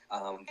now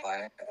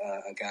by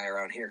a guy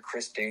around here,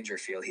 Chris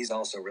Dangerfield. He's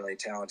also really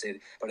talented,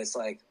 but it's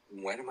like,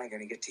 when am I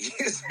going to get to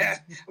use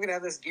that? I'm going to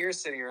have this gear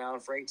sitting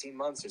around for 18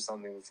 months or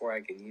something before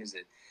I can use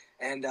it.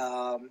 And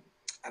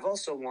I've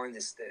also worn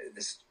this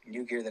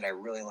new gear that I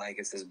really like.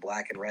 It's this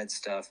black and red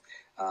stuff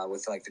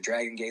with like the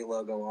Dragon Gate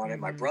logo on it.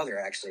 My brother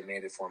actually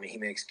made it for me. He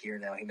makes gear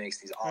now. He makes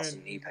these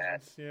awesome knee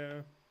pads.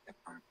 Yeah.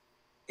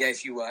 Yeah,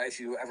 if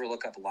you ever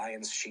look up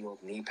Lions Shield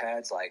knee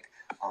pads like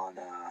on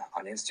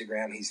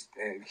Instagram,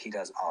 he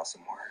does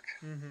awesome work.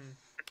 Mm-hmm.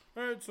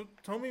 All right, so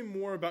tell me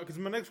more about, because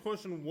my next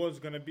question was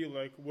going to be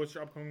like, what's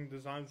your upcoming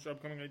designs, what's your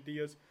upcoming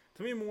ideas?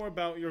 Tell me more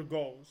about your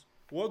goals.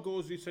 What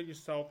goals do you set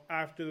yourself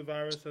after the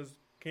virus has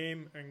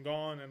came and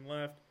gone and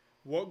left?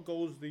 What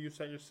goals do you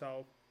set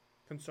yourself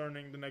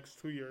concerning the next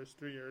 2 years,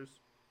 3 years?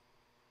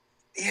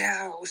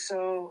 Yeah,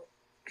 so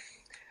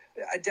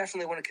I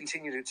definitely want to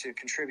continue to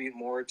contribute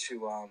more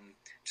to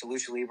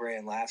Lucha Libre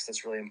and Laughs.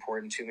 That's really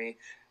important to me.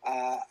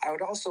 I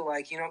would also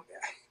like,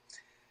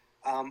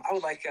 I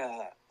would like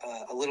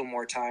a little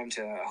more time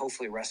to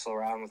hopefully wrestle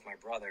around with my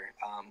brother.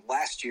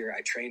 Last year,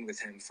 I trained with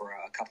him for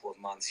a couple of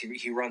months.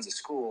 He runs a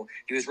school.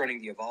 He was running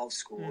the Evolve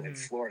School in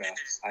Florida.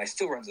 I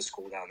still runs a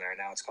school down there.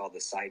 Now it's called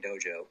the Sai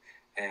Dojo.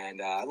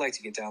 And I'd like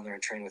to get down there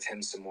and train with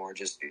him some more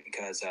just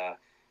because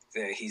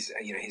he's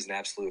an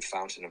absolute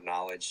fountain of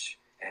knowledge.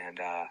 And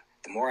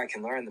the more I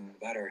can learn, the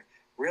better.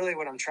 Really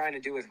what I'm trying to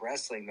do with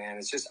wrestling, man,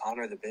 is just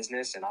honor the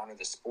business and honor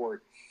the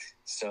sport.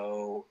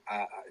 So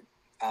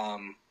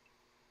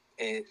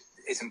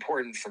it's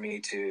important for me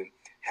to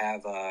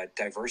have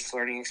diverse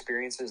learning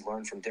experiences,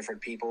 learn from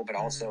different people, but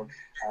also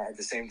at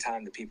the same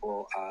time, the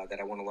people that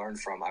I want to learn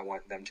from, I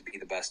want them to be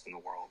the best in the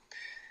world.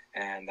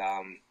 And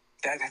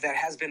that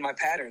has been my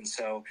pattern.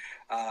 So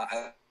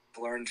I've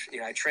learned,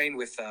 I trained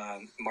with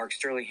Mark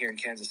Sterling here in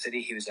Kansas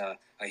City. He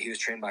was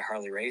trained by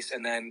Harley Race.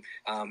 And then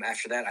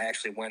after that, I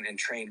actually went and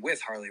trained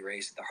with Harley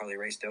Race at the Harley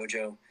Race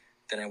Dojo.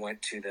 Then I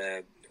went to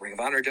the Ring of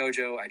Honor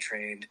Dojo. I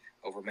trained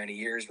over many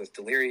years with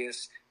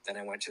Delirious. Then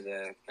I went to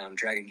the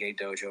Dragon Gate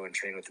Dojo and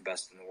trained with the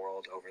best in the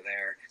world over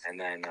there. And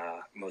then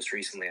most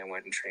recently, I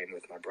went and trained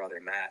with my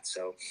brother, Matt.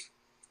 So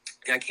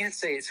I can't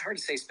say, it's hard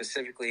to say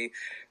specifically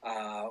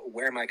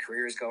where my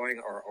career is going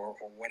or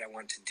what I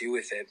want to do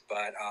with it.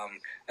 But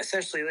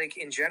essentially, like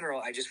in general,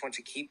 I just want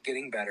to keep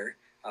getting better,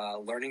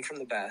 learning from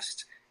the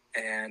best,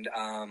 and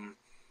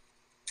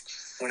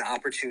when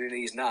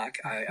opportunities knock,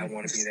 I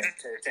want to be there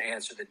to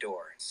answer the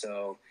door.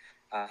 So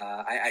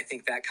I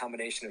think that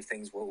combination of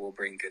things will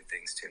bring good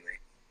things to me.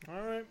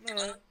 All right.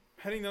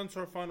 Heading down to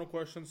our final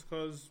questions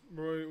because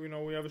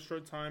we have a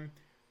short time.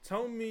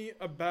 Tell me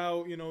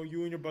about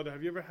you and your brother.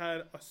 Have you ever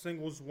had a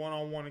singles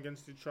one-on-one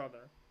against each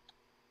other?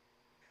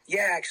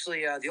 Yeah,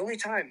 actually, the only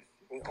time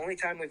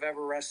we've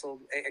ever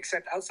wrestled,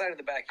 except outside of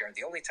the backyard,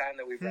 the only time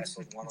that we've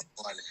wrestled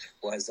one-on-one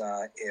was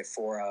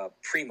for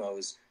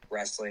Primo's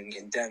wrestling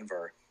in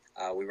Denver.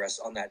 We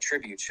wrestled on that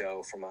tribute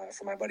show for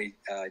my buddy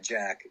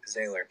Jack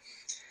Zaylor.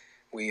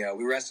 We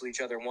wrestled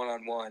each other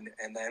one-on-one,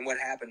 and then what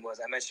happened was,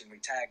 I mentioned we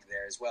tagged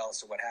there as well,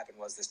 so what happened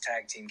was this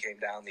tag team came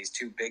down, these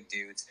two big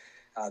dudes,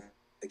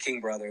 the King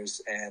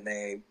brothers, and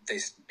they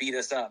beat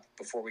us up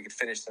before we could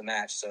finish the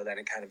match, so then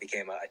it kind of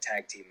became a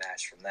tag team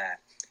match from that.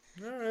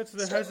 All right, so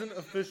there hasn't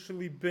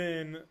officially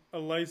been a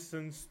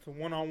licensed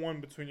one-on-one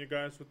between you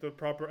guys with the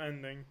proper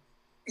ending.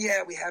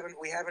 Yeah, we haven't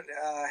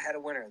had a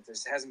winner. There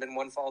hasn't been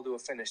one fall to a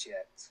finish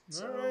yet.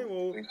 So all right,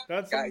 well,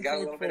 that's got a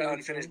little bit of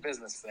unfinished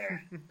business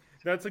there.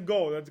 That's a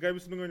goal. That's got to be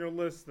something on your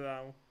list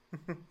now.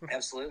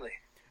 Absolutely.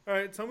 All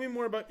right, tell me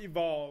more about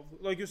Evolve.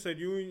 Like you said,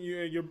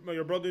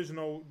 your brothers,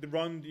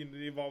 run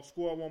the Evolve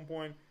school at one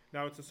point.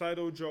 Now it's a side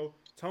dojo.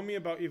 Tell me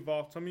about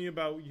Evolve. Tell me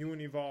about you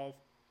and Evolve.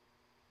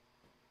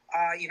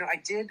 I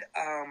did.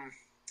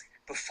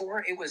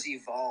 Before it was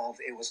Evolve,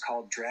 it was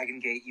called Dragon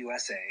Gate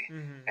USA,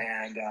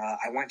 and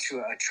I went to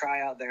a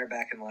tryout there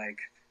back in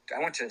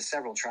I went to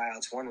several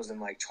tryouts. One was in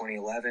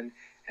 2011,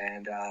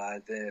 and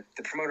the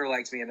promoter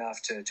liked me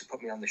enough to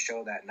put me on the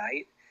show that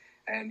night.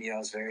 And, I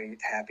was very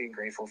happy and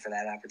grateful for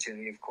that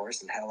opportunity, of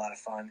course, and had a lot of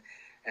fun.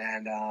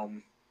 And, I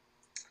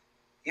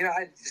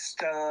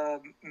just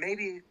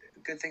maybe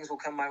good things will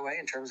come my way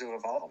in terms of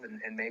Evolve,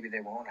 and maybe they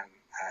won't.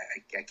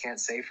 I can't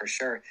say for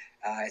sure.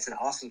 It's an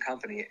awesome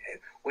company.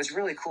 What's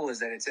really cool is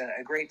that it's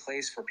a great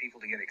place for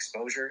people to get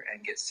exposure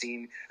and get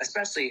seen,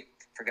 especially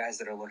for guys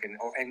that are looking,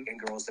 and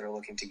girls that are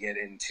looking to get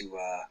into,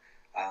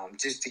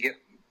 just to get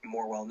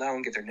more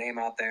well-known, get their name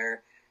out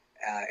there.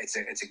 It's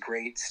a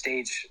great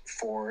stage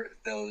for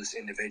those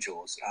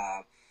individuals.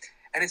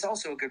 And it's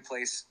also a good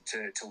place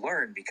to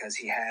learn because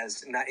he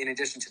has, not in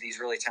addition to these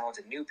really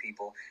talented new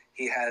people,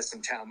 he has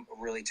some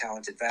really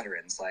talented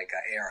veterans like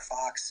AR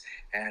Fox,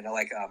 and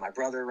my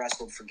brother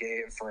wrestled for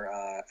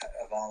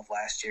Evolve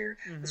last year.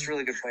 It's a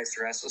really good place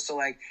to wrestle.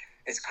 So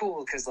it's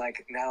cool because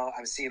now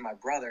I'm seeing my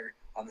brother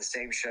on the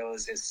same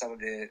shows as some of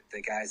the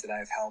guys that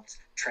I've helped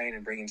train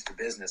and bring into the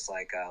business,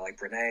 like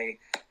Brene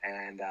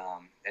and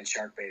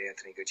Sharkbait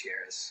Anthony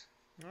Gutierrez.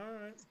 All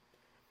right.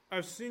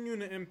 I've seen you in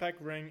the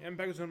Impact ring.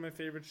 Impact is one of my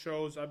favorite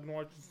shows. I've been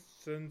watching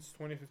since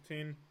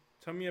 2015.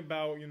 Tell me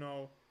about,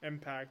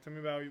 Impact. Tell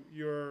me about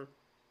your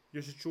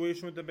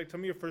situation with Impact. Tell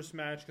me your first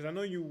match, because I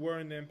know you were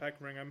in the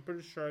Impact ring. I'm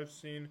pretty sure I've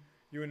seen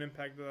you in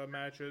Impact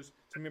matches.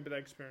 Tell me about that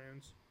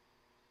experience.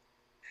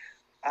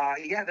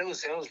 Yeah, that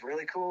was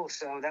really cool.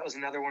 So that was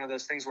another one of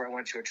those things where I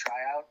went to a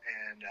tryout,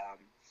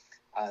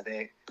 and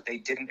they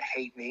didn't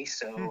hate me.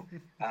 So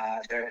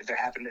there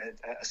happened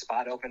a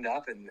spot opened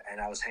up, and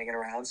I was hanging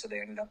around, so they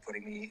ended up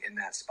putting me in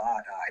that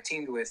spot. I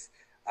teamed with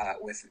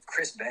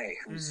Chris Bay,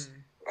 who's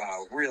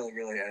really,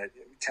 really a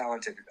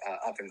talented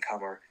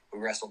up-and-comer. We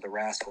wrestled the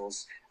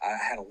Rascals. I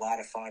had a lot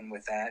of fun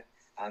with that.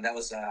 That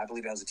was, I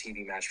believe that was a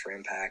TV match for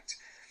Impact.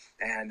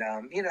 And,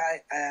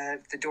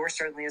 the door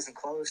certainly isn't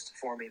closed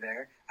for me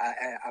there.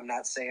 I'm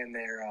not saying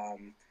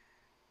they're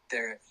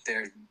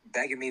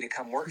begging me to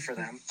come work for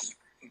them,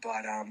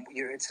 but, I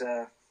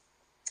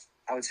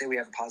would say we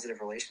have a positive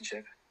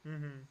relationship.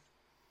 Mm-hmm.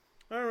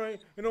 All right.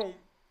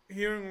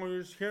 Hearing what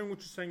you're saying,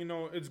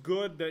 it's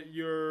good that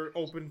you're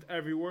open to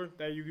everywhere,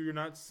 that you're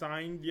not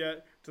signed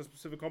yet to a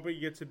specific company.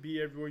 You get to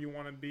be everywhere you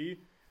want to be.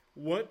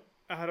 What,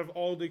 out of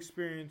all the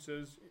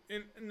experiences,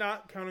 and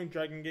not counting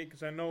Dragon Gate,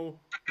 because I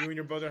know you and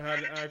your brother had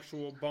an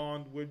actual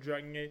bond with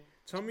Dragon Gate,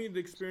 tell me the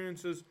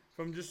experiences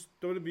from just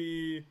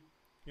WWE,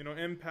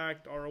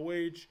 Impact,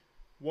 ROH.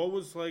 What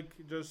was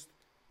just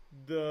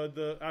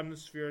the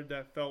atmosphere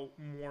that felt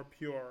more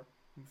pure,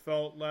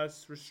 felt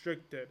less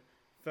restricted,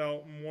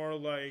 felt more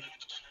like,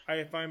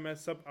 if I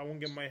mess up, I won't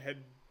get my head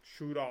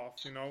chewed off,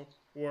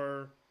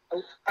 or...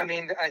 I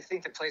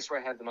think the place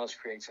where I had the most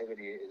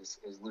creativity is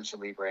Lucha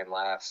Libre and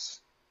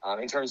Laughs.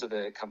 In terms of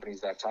the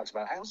companies that I've talked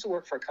about, I also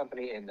work for a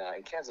company in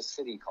Kansas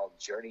City called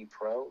Journey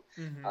Pro.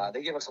 Mm-hmm.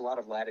 They give us a lot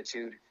of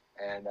latitude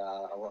and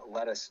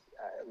let us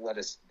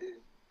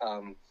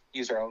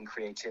use our own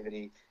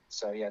creativity.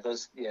 So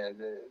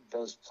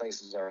those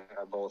places are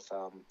both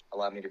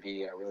allow me to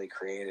be really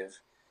creative.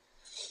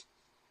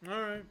 All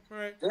right.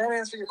 Did that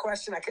answer your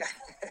question?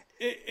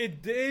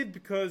 It did,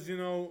 because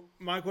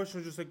my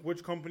question was just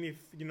which company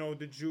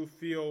did you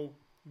feel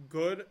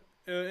good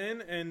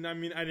in, and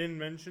I didn't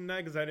mention that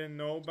because I didn't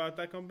know about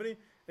that company.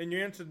 And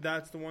your answer,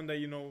 that's the one that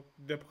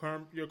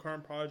your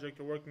current project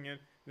you're working in.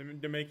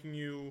 They're making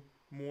you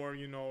more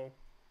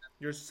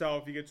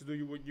yourself. You get to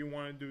do what you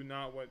want to do,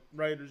 not what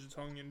writers are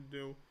telling you to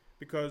do.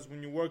 Because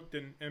when you worked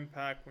in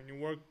Impact, when you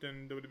worked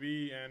in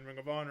WWE and Ring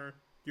of Honor,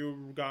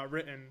 you got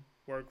written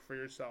work for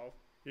yourself.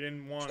 You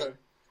didn't want Sure. it.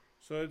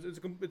 So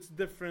it's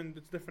different.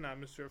 It's different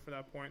atmosphere for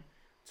that point.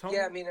 Tell Yeah,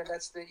 me. I mean, and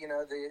that's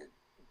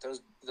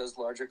those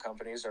larger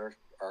companies are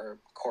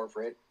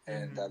corporate,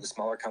 and the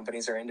smaller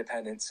companies are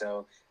independent.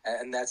 So,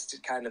 and that's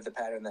kind of the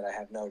pattern that I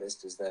have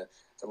noticed is the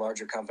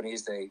larger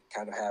companies, they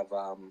kind of have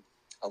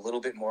a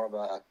little bit more of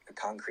a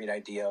concrete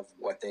idea of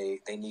what they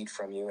need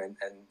from you, and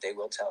they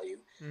will tell you,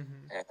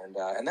 and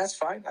that's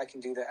fine. I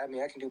can do that. I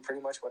mean, I can do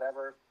pretty much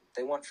whatever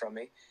they want from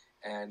me,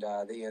 and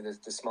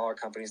the smaller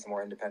companies, the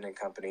more independent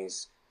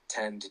companies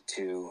tend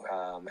to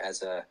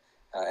as a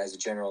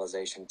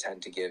generalization,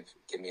 tend to give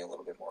me a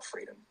little bit more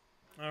freedom.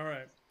 All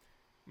right.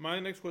 My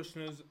next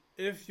question is: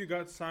 if you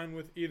got signed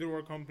with either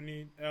or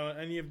company,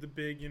 any of the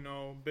big,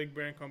 big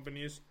brand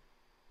companies,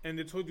 and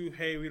they told you,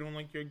 "Hey, we don't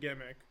like your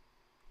gimmick,"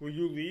 will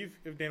you leave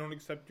if they don't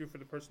accept you for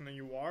the person that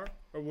you are,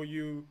 or will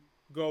you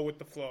go with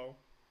the flow?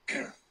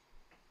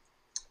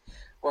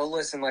 Well,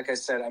 listen, like I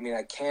said, I mean,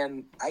 I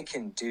can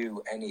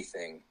do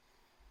anything.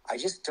 I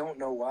just don't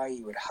know why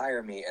you would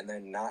hire me and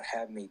then not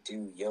have me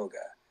do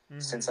yoga,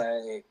 since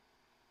I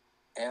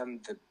am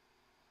the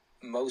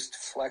most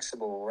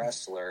flexible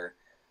wrestler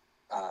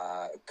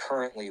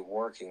currently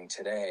working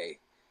today,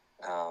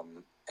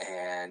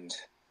 and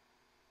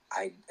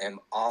I am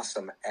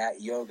awesome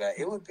at yoga.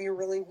 It would be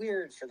really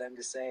weird for them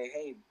to say,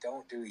 "Hey,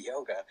 don't do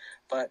yoga."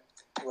 But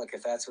look,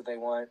 if that's what they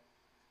want,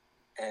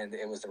 and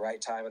it was the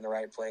right time and the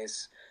right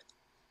place,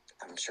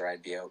 I'm sure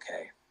I'd be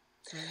okay.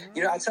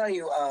 I'll tell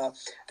you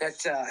that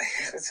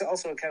it's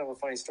also kind of a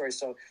funny story.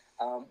 So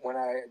when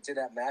I did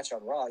that match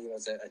on Raw, it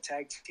was a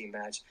tag team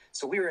match.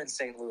 So we were in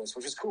St. Louis,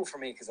 which is cool for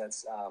me because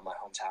that's my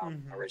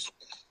hometown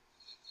originally.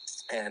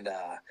 And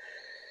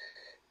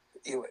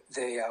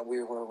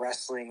we were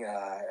wrestling.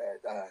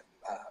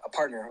 A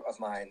partner of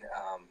mine,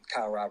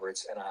 Kyle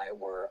Roberts, and I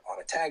were on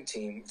a tag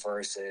team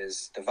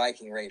versus the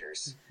Viking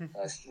Raiders,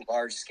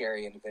 large,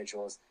 scary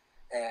individuals.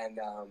 And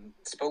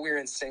but we were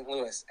in St.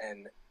 Louis,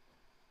 and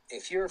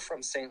if you're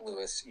from St.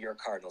 Louis, you're a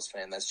Cardinals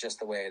fan. That's just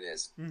the way it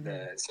is.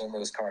 The St.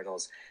 Louis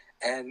Cardinals.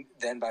 And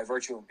then by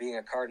virtue of being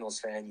a Cardinals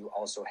fan, you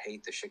also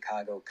hate the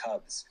Chicago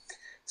Cubs.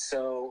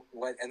 So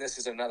and this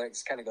is another, it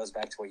kind of goes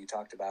back to what you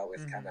talked about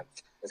with kind of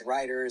with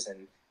writers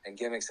and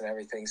gimmicks and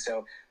everything.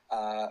 So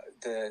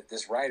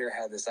this writer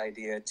had this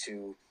idea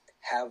to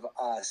have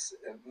us,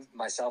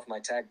 myself, my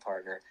tag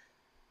partner,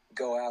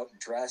 go out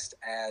dressed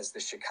as the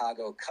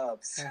Chicago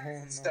Cubs.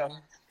 So,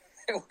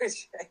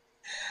 which,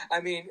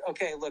 I mean,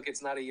 okay, look,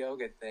 it's not a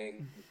yoga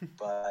thing,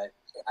 but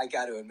I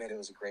got to admit it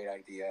was a great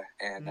idea,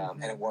 and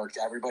it worked.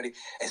 Everybody,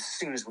 as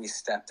soon as we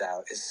stepped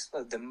out,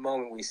 the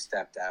moment we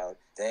stepped out,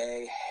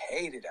 they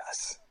hated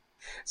us.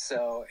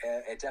 So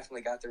it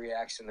definitely got the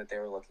reaction that they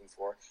were looking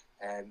for.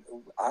 And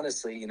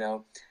honestly, if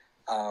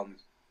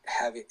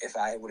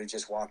I would have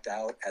just walked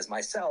out as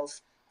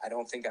myself, I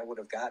don't think I would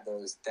have got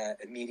that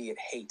immediate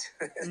hate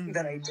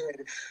that I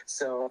did.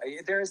 So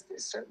there's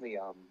certainly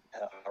a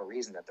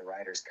reason that the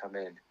writers come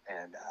in,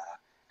 and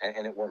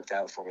it worked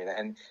out for me.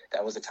 And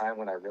that was a time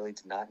when I really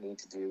did not need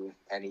to do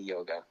any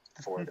yoga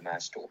for the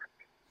match tour.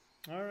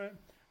 All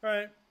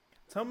right.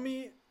 Tell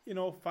me,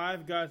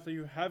 5 guys that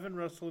you haven't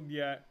wrestled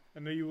yet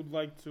and that you would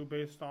like to,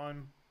 based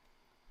on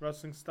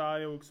wrestling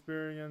style,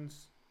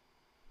 experience.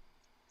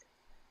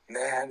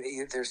 Man,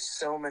 there's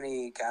so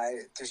many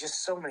guys. There's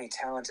just so many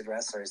talented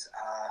wrestlers.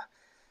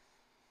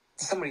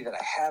 Somebody that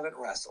I haven't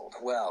wrestled.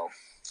 Well,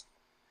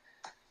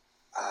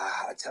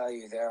 I tell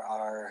you, there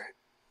are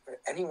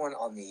anyone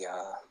on the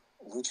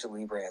Lucha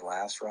Libre and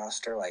Laughs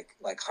roster,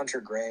 like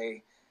Hunter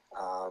Gray,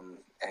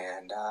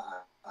 and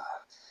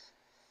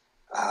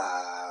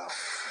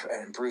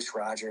Bruce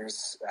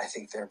Rogers. I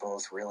think they're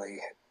both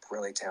really,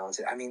 really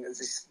talented. I mean,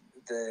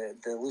 the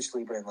Lucha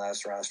Libre and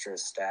Laughs roster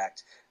is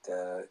stacked.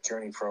 The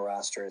Journey Pro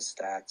roster is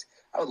stacked.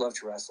 I would love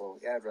to wrestle.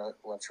 Yeah, I'd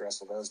love to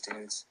wrestle those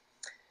dudes.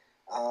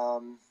 I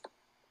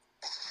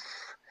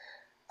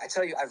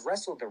tell you, I've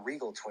wrestled the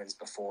Regal Twins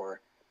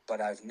before,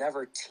 but I've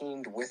never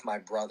teamed with my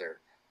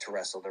brother to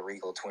wrestle the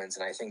Regal Twins,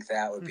 and I think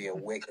that would be a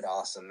wicked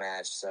awesome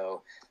match.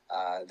 So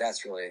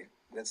that's the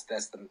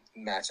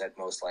match I'd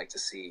most like to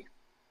see.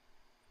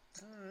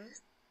 All right.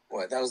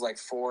 What, that was like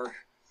 4?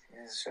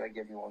 Yeah, should I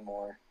give you one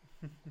more?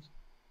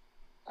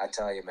 I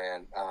tell you,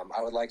 man,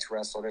 I would like to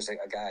wrestle. There's a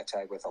guy I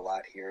tag with a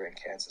lot here in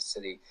Kansas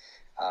City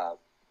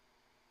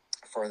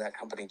for that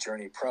company,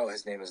 Journey Pro.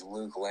 His name is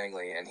Luke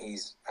Langley, and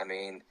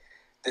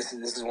this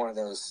is one of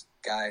those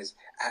guys,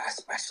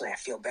 especially I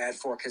feel bad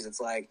for, because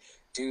it's like,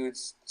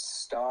 dude's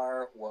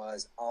star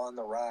was on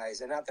the rise.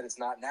 And not that it's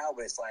not now,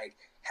 but it's like,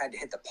 had to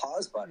hit the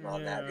pause button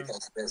on that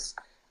because of this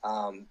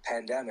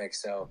pandemic.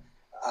 So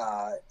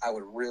I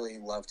would really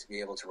love to be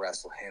able to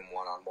wrestle him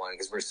one-on-one,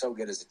 because we're so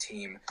good as a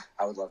team.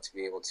 I would love to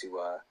be able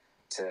to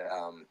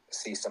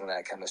see some of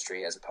that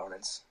chemistry as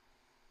opponents.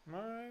 All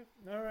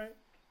right.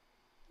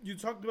 You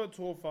talked about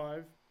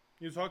 205.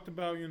 You talked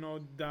about,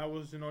 that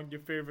was, your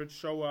favorite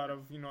show out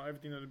of,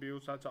 everything that the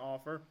Beatles had to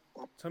offer.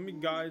 Tell me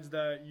guys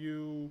that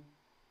you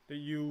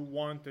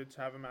wanted to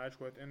have a match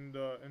with in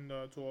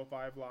the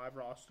 205 live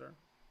roster.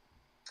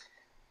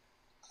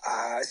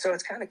 So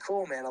it's kind of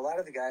cool, man. A lot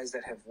of the guys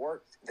that have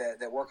worked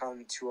that work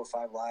on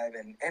 205 Live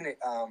and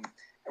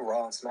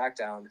Raw and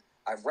SmackDown,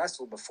 I've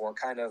wrestled before,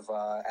 kind of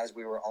as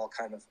we were all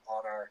kind of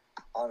on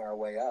our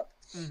way up.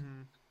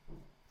 Mm-hmm.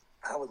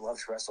 I would love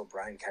to wrestle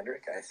Brian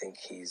Kendrick. I think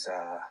he's,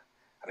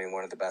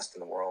 one of the best in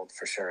the world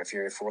for sure.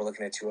 If we're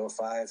looking at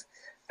 205,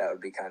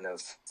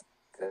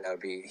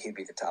 he'd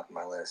be the top of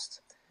my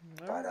list.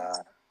 Mm-hmm. But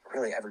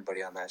really,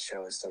 everybody on that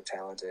show is so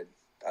talented.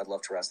 I'd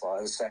love to wrestle.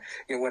 It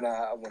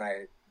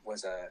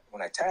was,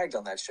 when I tagged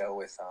on that show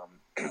with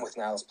with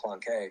Niles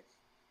Planquet,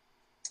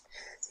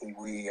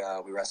 we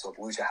wrestled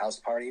Lucha House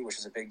Party, which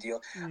is a big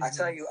deal. Mm-hmm. I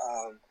tell you,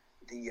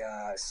 the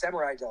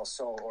Samurai del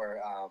Sol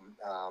or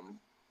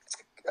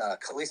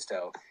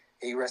Kalisto,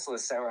 he wrestled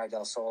as Samurai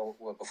del Sol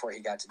before he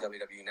got to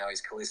WWE. Now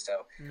he's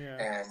Kalisto. Yeah.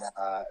 And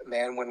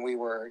man, when we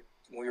were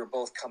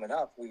both coming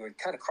up, we would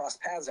kind of cross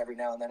paths every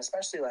now and then,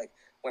 especially like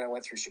when I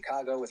went through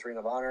Chicago with Ring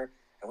of Honor,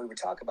 and we would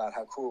talk about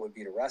how cool it would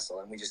be to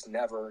wrestle, and it just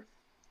never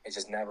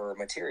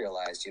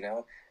materialized, you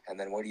know. And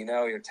then what do you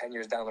know? You're 10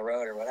 years down the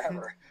road or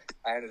whatever.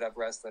 I ended up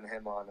wrestling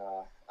him on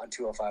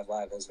 205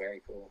 Live. That was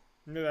very cool.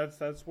 Yeah,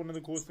 that's one of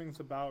the coolest things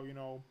about, you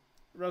know,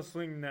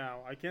 wrestling now.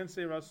 I can't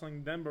say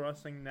wrestling then, but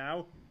wrestling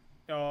now,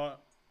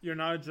 you're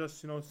not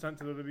just, you know, sent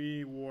to the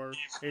WWE or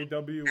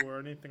AW or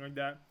anything like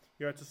that.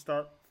 You have to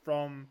start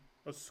from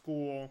a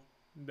school,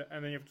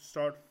 and then you have to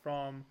start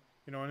from,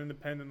 you know, an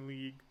independent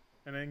league,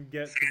 and then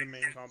get to the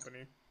main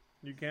company.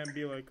 You can't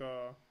be like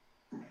a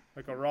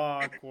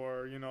Rock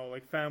or, you know,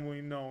 like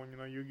family known. You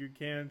know, you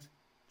can't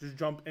just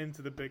jump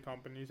into the big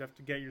companies. You have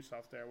to get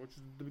yourself there, which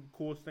is the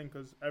coolest thing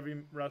because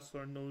every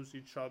wrestler knows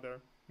each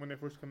other when they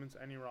first come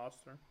into any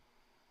roster.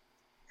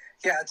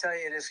 Yeah, I'll tell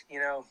you, it is, you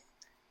know,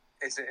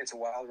 it's a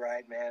wild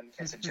ride, man.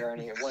 It's a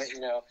journey. You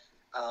know,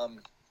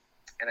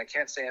 and I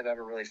can't say I've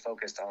ever really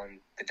focused on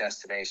the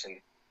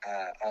destination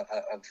of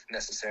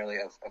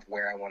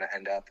where I want to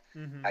end up.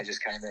 Mm-hmm. I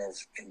just kind of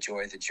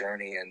enjoy the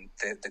journey, and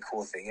the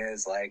cool thing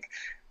is, like,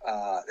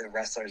 the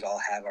wrestlers all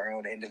have our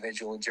own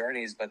individual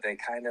journeys, but they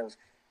kind of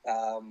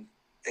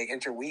they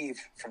interweave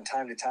from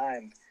time to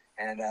time,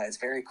 and it's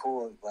very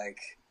cool. Like,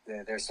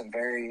 there's some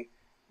very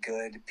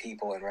good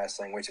people in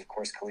wrestling, which of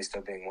course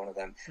Kalisto being one of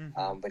them.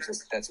 Mm-hmm. But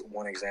just that's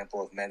one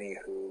example of many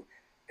who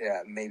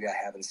maybe I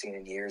haven't seen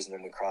in years, and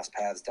then we cross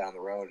paths down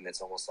the road, and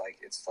it's almost like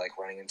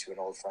running into an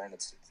old friend.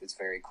 It's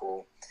very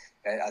cool.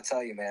 And I'll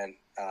tell you, man,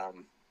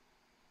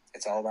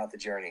 it's all about the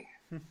journey.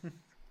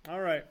 All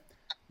right,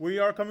 we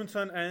are coming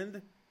to an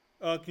end.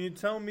 Can you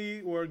tell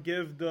me or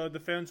give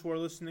the fans who are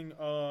listening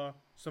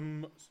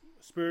some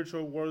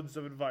spiritual words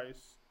of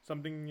advice,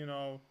 something, you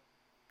know,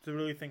 to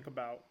really think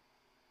about?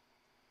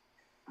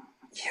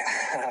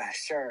 Yeah,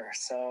 sure.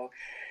 So,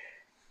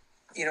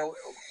 you know,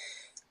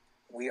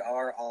 we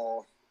are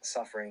all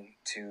suffering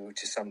to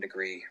some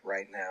degree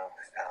right now.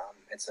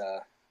 It's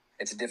a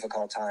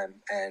difficult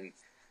time, and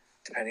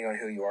depending on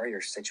who you are, your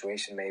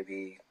situation may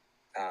be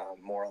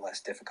more or less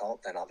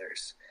difficult than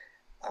others.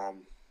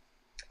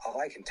 All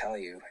I can tell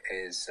you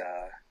is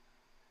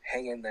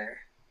hang in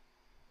there.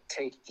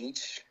 Take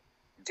each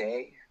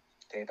day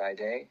by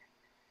day.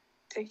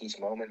 Take each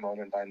moment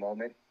by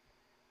moment.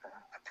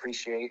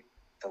 Appreciate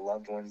the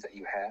loved ones that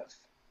you have,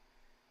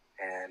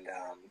 and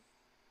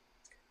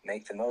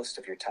make the most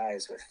of your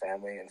ties with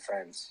family and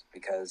friends,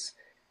 because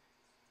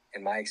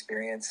in my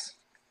experience,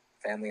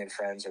 family and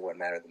friends are what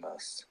matter the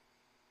most.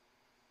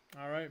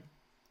 All right.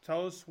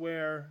 Tell us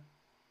where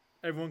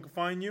everyone can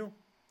find you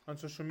on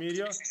social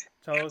media.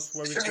 Tell us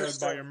where we can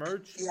buy your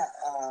merch. Yeah,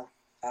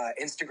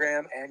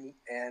 Instagram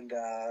and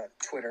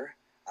Twitter.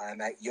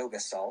 I'm at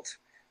Yoga Salt.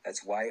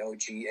 That's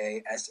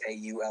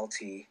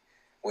YOGASAULT.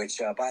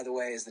 Which, by the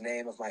way, is the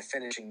name of my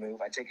finishing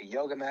move. I take a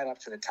yoga mat up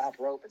to the top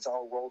rope. It's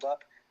all rolled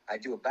up. I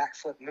do a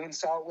backflip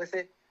moonsault with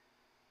it.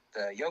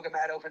 The yoga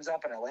mat opens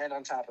up, and I land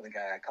on top of the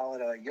guy. I call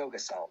it a yoga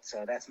salt.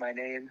 So that's my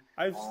name.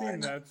 I've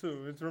seen that,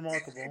 too. It's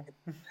remarkable.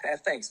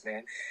 Thanks,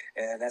 man.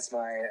 And that's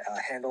my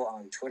handle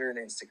on Twitter and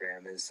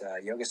Instagram is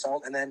Yoga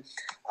Salt. And then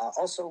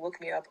also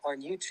look me up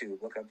on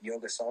YouTube. Look up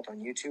Yoga Salt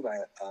on YouTube.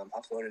 I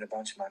uploaded a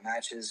bunch of my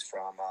matches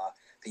from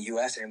the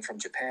U.S. and from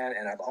Japan.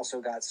 And I've also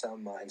got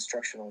some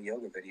instructional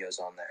yoga videos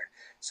on there.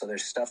 So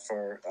there's stuff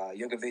for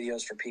yoga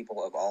videos for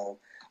people of all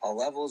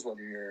levels,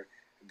 whether you're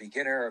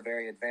beginner or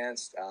very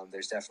advanced.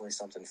 There's definitely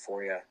something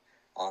for you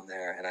on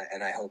there,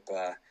 and I hope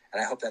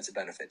that's a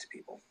benefit to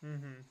people.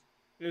 Mm-hmm.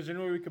 Is there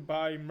any way we could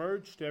buy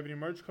merch? Do you have any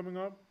merch coming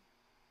up?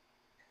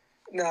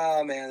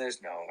 No, man. I don't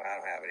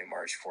have any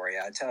merch for you.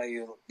 I tell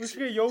you, we should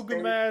get yoga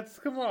mats.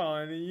 Come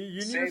on, you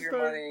need save to your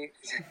money.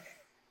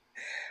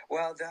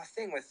 Well, the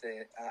thing with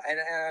it, and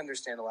I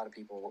understand a lot of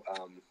people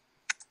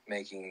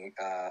making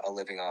a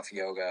living off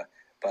yoga,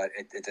 but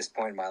at this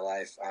point in my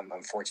life, I'm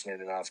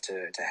fortunate enough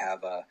to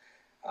have to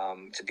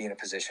be in a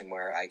position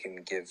where I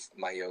can give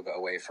my yoga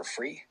away for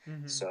free.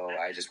 Mm-hmm. So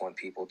I just want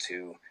people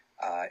to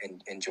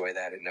enjoy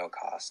that at no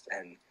cost.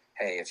 And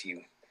hey, if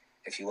you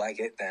like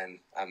it, then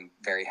I'm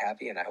very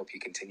happy, and I hope you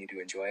continue to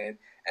enjoy it.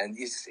 And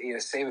you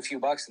save a few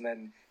bucks, and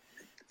then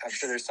I'm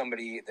sure there's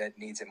somebody that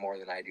needs it more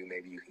than I do.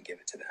 Maybe you can give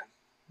it to them.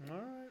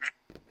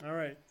 All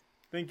right.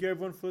 Thank you,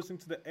 everyone, for listening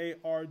to the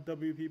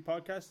ARWP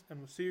podcast, and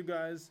we'll see you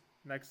guys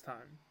next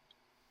time.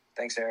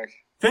 Thanks, Eric.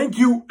 Thank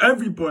you,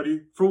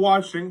 everybody, for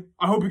watching.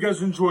 I hope you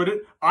guys enjoyed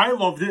it. I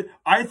loved it.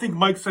 I think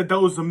Mike said that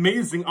was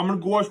amazing. I'm going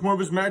to go watch more of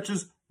his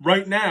matches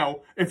right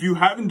now. If you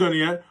haven't done it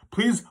yet,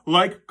 please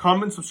like,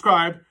 comment,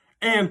 subscribe,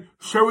 and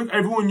share with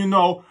everyone you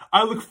know.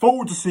 I look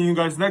forward to seeing you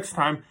guys next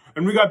time.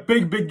 And we got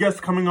big guests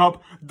coming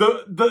up.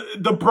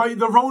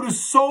 The road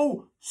is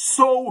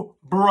so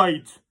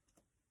bright.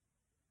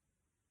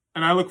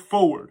 And I look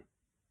forward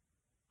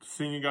to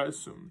seeing you guys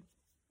soon.